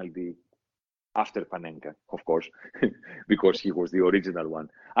Panenka penalty after Panenka, of course, because he was the original one.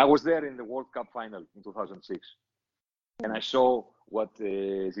 I was there in the World Cup final in 2006, and I saw what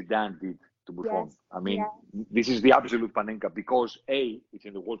Zidane did to Buffon. Yes. I mean, this is the absolute Panenka because A, it's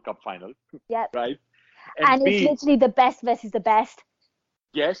in the World Cup final, Yep. right? And B, it's literally the best versus the best.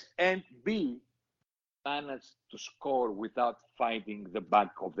 yes, and B, managed to score without finding the back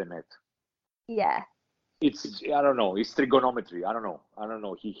of the net. Yeah. It's, I don't know, it's trigonometry. I don't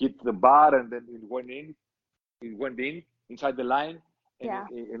know. He hit the bar and then it went in inside the line,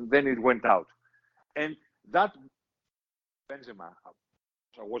 and then it went out. And that Benzema,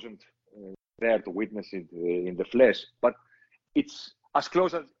 I wasn't there to witness it in the flesh, but it's as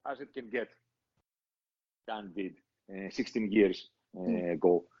close as it can get. Dan did 16 years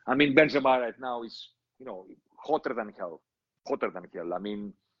ago. I mean, Benzema right now is, hotter than hell. I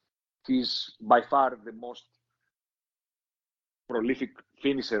mean, he's by far the most prolific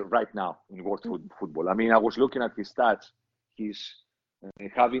finisher right now in world football. I mean, I was looking at his stats. He's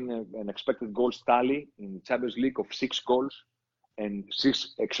having an expected goals tally in Champions League of 6 goals and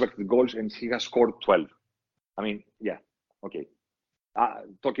 6 expected goals, and he has scored 12. I mean, yeah, okay.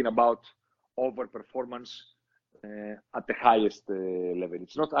 Talking about overperformance at the highest level.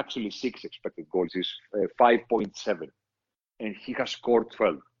 It's not actually 6 expected goals, it's 5.7. And he has scored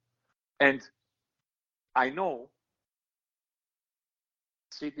 12. And I know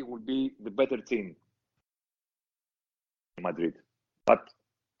City will be the better team in Madrid. But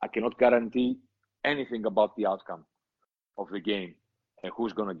I cannot guarantee anything about the outcome of the game and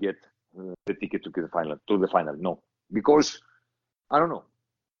who's going to get the ticket to the final. No. Because, I don't know.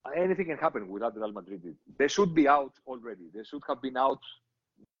 Anything can happen without Real Madrid. They should be out already. They should have been out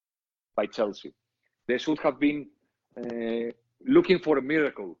by Chelsea. They should have been looking for a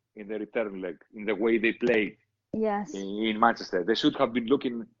miracle in the return leg, in the way they played in Manchester. They should have been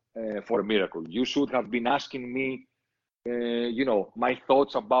looking for a miracle. You should have been asking me, my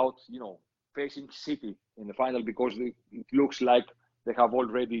thoughts about, facing City in the final because it looks like they have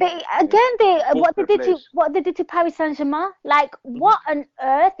already. What they did to Paris Saint-Germain, like what on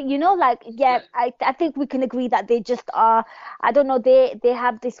earth, I think we can agree that they just are. I don't know. They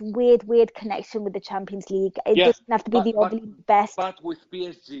have this weird connection with the Champions League. It doesn't have to be the overly best. But with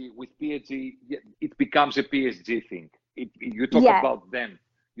PSG, it becomes a PSG thing. You talk about them.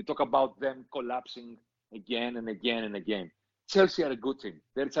 You talk about them collapsing again and again and again. Chelsea are a good team.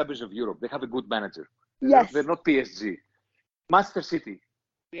 They're champions of Europe. They have a good manager. Yes. They're not PSG. Manchester City,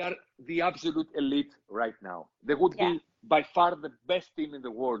 they are the absolute elite right now. They would be by far the best team in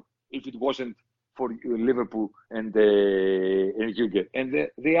the world if it wasn't for Liverpool and Jürgen. And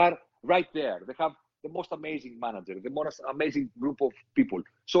they are right there. They have the most amazing manager, the most amazing group of people.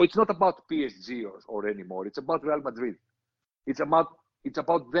 So it's not about PSG or anymore. It's about Real Madrid. It's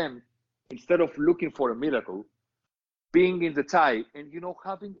about them, instead of looking for a miracle, being in the tie and,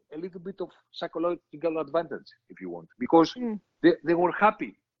 having a little bit of psychological advantage, if you want, because they were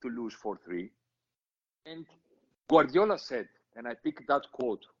happy to lose 4-3. And Guardiola said, and I picked that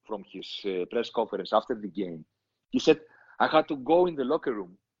quote from his press conference after the game, he said, I had to go in the locker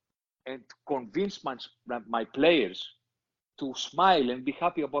room and convince my players to smile and be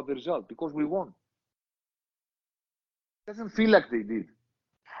happy about the result because we won. It doesn't feel like they did.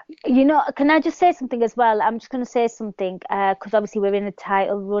 Can I just say something as well? I'm just going to say something because obviously we're in a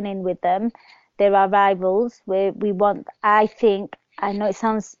title run-in with them. They're our rivals. I know it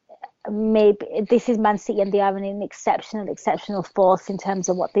sounds, maybe this is Man City and they are an exceptional force in terms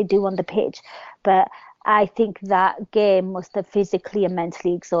of what they do on the pitch. But I think that game must have physically and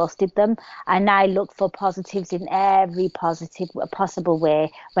mentally exhausted them. And I look for positives in every possible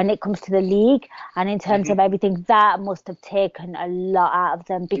way when it comes to the league. And in terms of everything, that must have taken a lot out of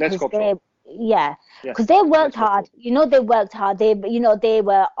them because they worked hard. They worked hard. They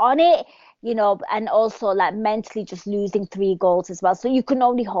were on it. And also like mentally just losing 3 goals as well. So you can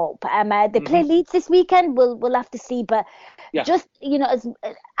only hope. They play Leeds this weekend. We'll have to see. But just,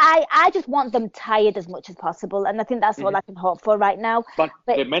 I just want them tired as much as possible. And I think that's all I can hope for right now. But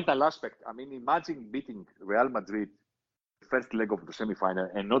the mental aspect, I mean, imagine beating Real Madrid the first leg of the semi-final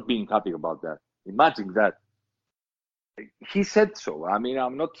and not being happy about that. Imagine that. He said so. I mean,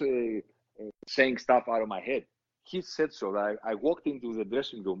 I'm not saying stuff out of my head. He said so. I walked into the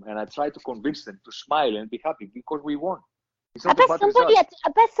dressing room and I tried to convince them to smile and be happy because we won. I bet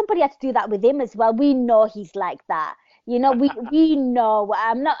somebody had to do that with him as well. We know he's like that. We know.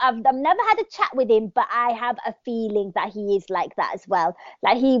 I've never had a chat with him, but I have a feeling that he is like that as well.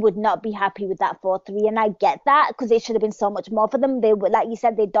 Like he would not be happy with that 4-3, and I get that because it should have been so much more for them. They were, like you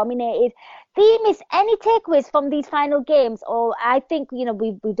said, they dominated. Do you miss any takeaways from these final games? Or I think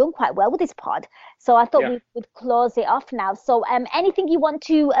we've done quite well with this pod, so I thought we would close it off now. So anything you want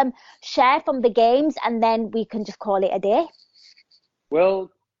to share from the games, and then we can just call it a day.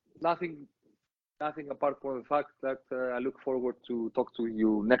 Well, nothing apart from the fact that I look forward to talk to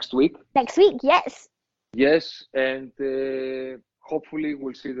you next week. Next week, yes. Yes, and hopefully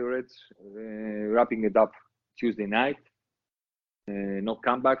we'll see the Reds wrapping it up Tuesday night. No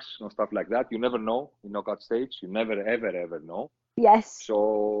comebacks, no stuff like that. You never know in knockout stage. You never, ever know. Yes.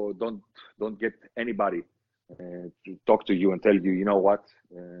 So don't get anybody to talk to you and tell you, you know what,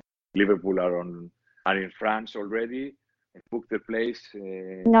 Liverpool are in France already, and book their place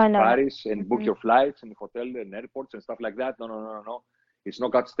to Paris and book your flights and hotel and airports and stuff like that. No. It's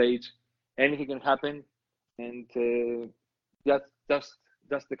knockout stage. Anything can happen, and just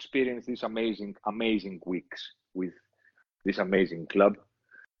experience these amazing weeks with this amazing club,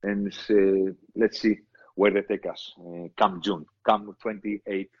 and let's see where they take us come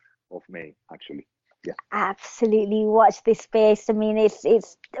 28th of May, actually. Yeah. Absolutely. Watch this space. I mean, it's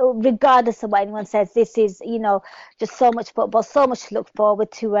regardless of what anyone says, this is, just so much football, so much to look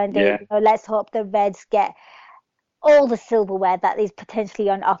forward to. And let's hope the Reds get all the silverware that is potentially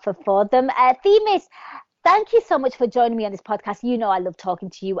on offer for them. Themis, thank you so much for joining me on this podcast. I love talking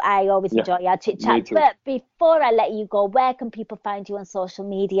to you. I always enjoy our chit chat. But before I let you go, where can people find you on social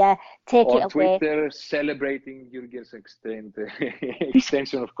media? Take it away. On Twitter, celebrating Jürgen's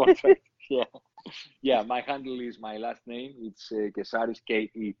extension of contract. Yeah. My handle is my last name. It's Kesaris,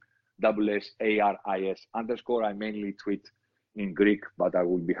 KESSARIS _. I mainly tweet in Greek, but I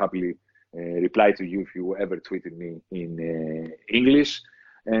will be happily reply to you if you ever tweeted me in English,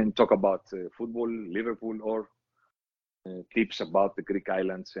 and talk about football, Liverpool, or tips about the Greek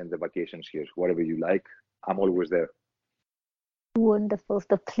islands and the vacations here, whatever you like. I'm always there. Wonderful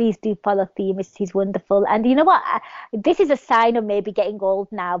stuff. Please do follow Themis. He's wonderful. And you know what? This is a sign of maybe getting old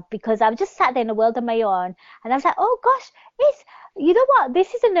now, because I've just sat there in a world of my own, and I was like, oh gosh, you know what?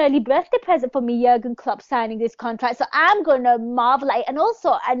 This is an early birthday present for me, Jurgen Klopp signing this contract. So I'm going to marvel at it. And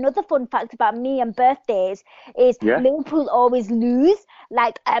also, another fun fact about me and birthdays is Liverpool always lose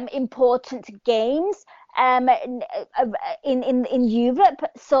important games in Europe.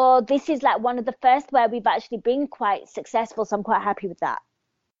 So this is one of the first where we've actually been quite successful. So I'm quite happy with that.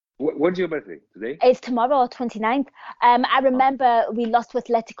 When's your birthday? Today? It's tomorrow, 29th. I remember we lost to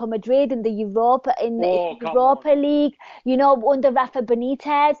Atletico Madrid in the Europa League. Under Rafa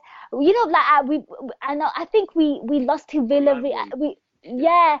Benitez. I think we lost to Villarreal.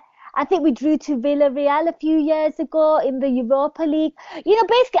 I think we drew to Villarreal a few years ago in the Europa League.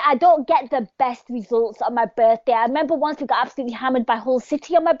 Basically, I don't get the best results on my birthday. I remember once we got absolutely hammered by Hull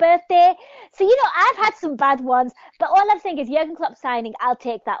City on my birthday. So, I've had some bad ones. But all I'm saying is Jurgen Klopp signing, I'll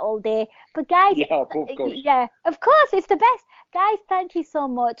take that all day. But guys, of course. Yeah, of course, it's the best. Guys, thank you so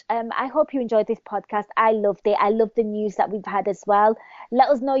much. I hope you enjoyed this podcast. I loved it. I love the news that we've had as well. Let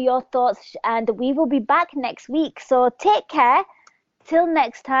us know your thoughts, and we will be back next week. So take care. Till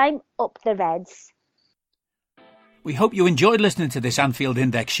next time, up the Reds. We hope you enjoyed listening to this Anfield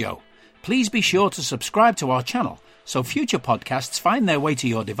Index show. Please be sure to subscribe to our channel so future podcasts find their way to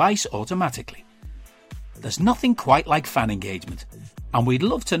your device automatically. There's nothing quite like fan engagement, and we'd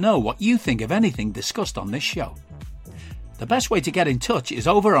love to know what you think of anything discussed on this show. The best way to get in touch is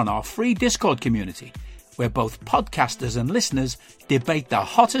over on our free Discord community, where both podcasters and listeners debate the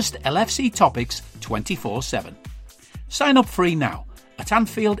hottest LFC topics 24/7. Sign up free now at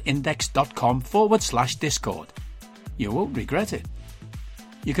AnfieldIndex.com/Discord. You won't regret it.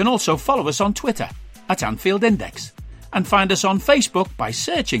 You can also follow us on Twitter at Anfield Index, and find us on Facebook by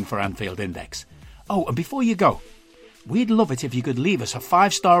searching for Anfield Index. Oh, and before you go, we'd love it if you could leave us a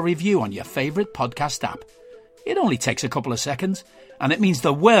 5-star review on your favourite podcast app. It only takes a couple of seconds, and it means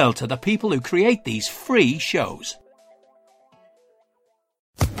the world to the people who create these free shows.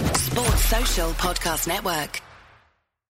 Sports Social Podcast Network.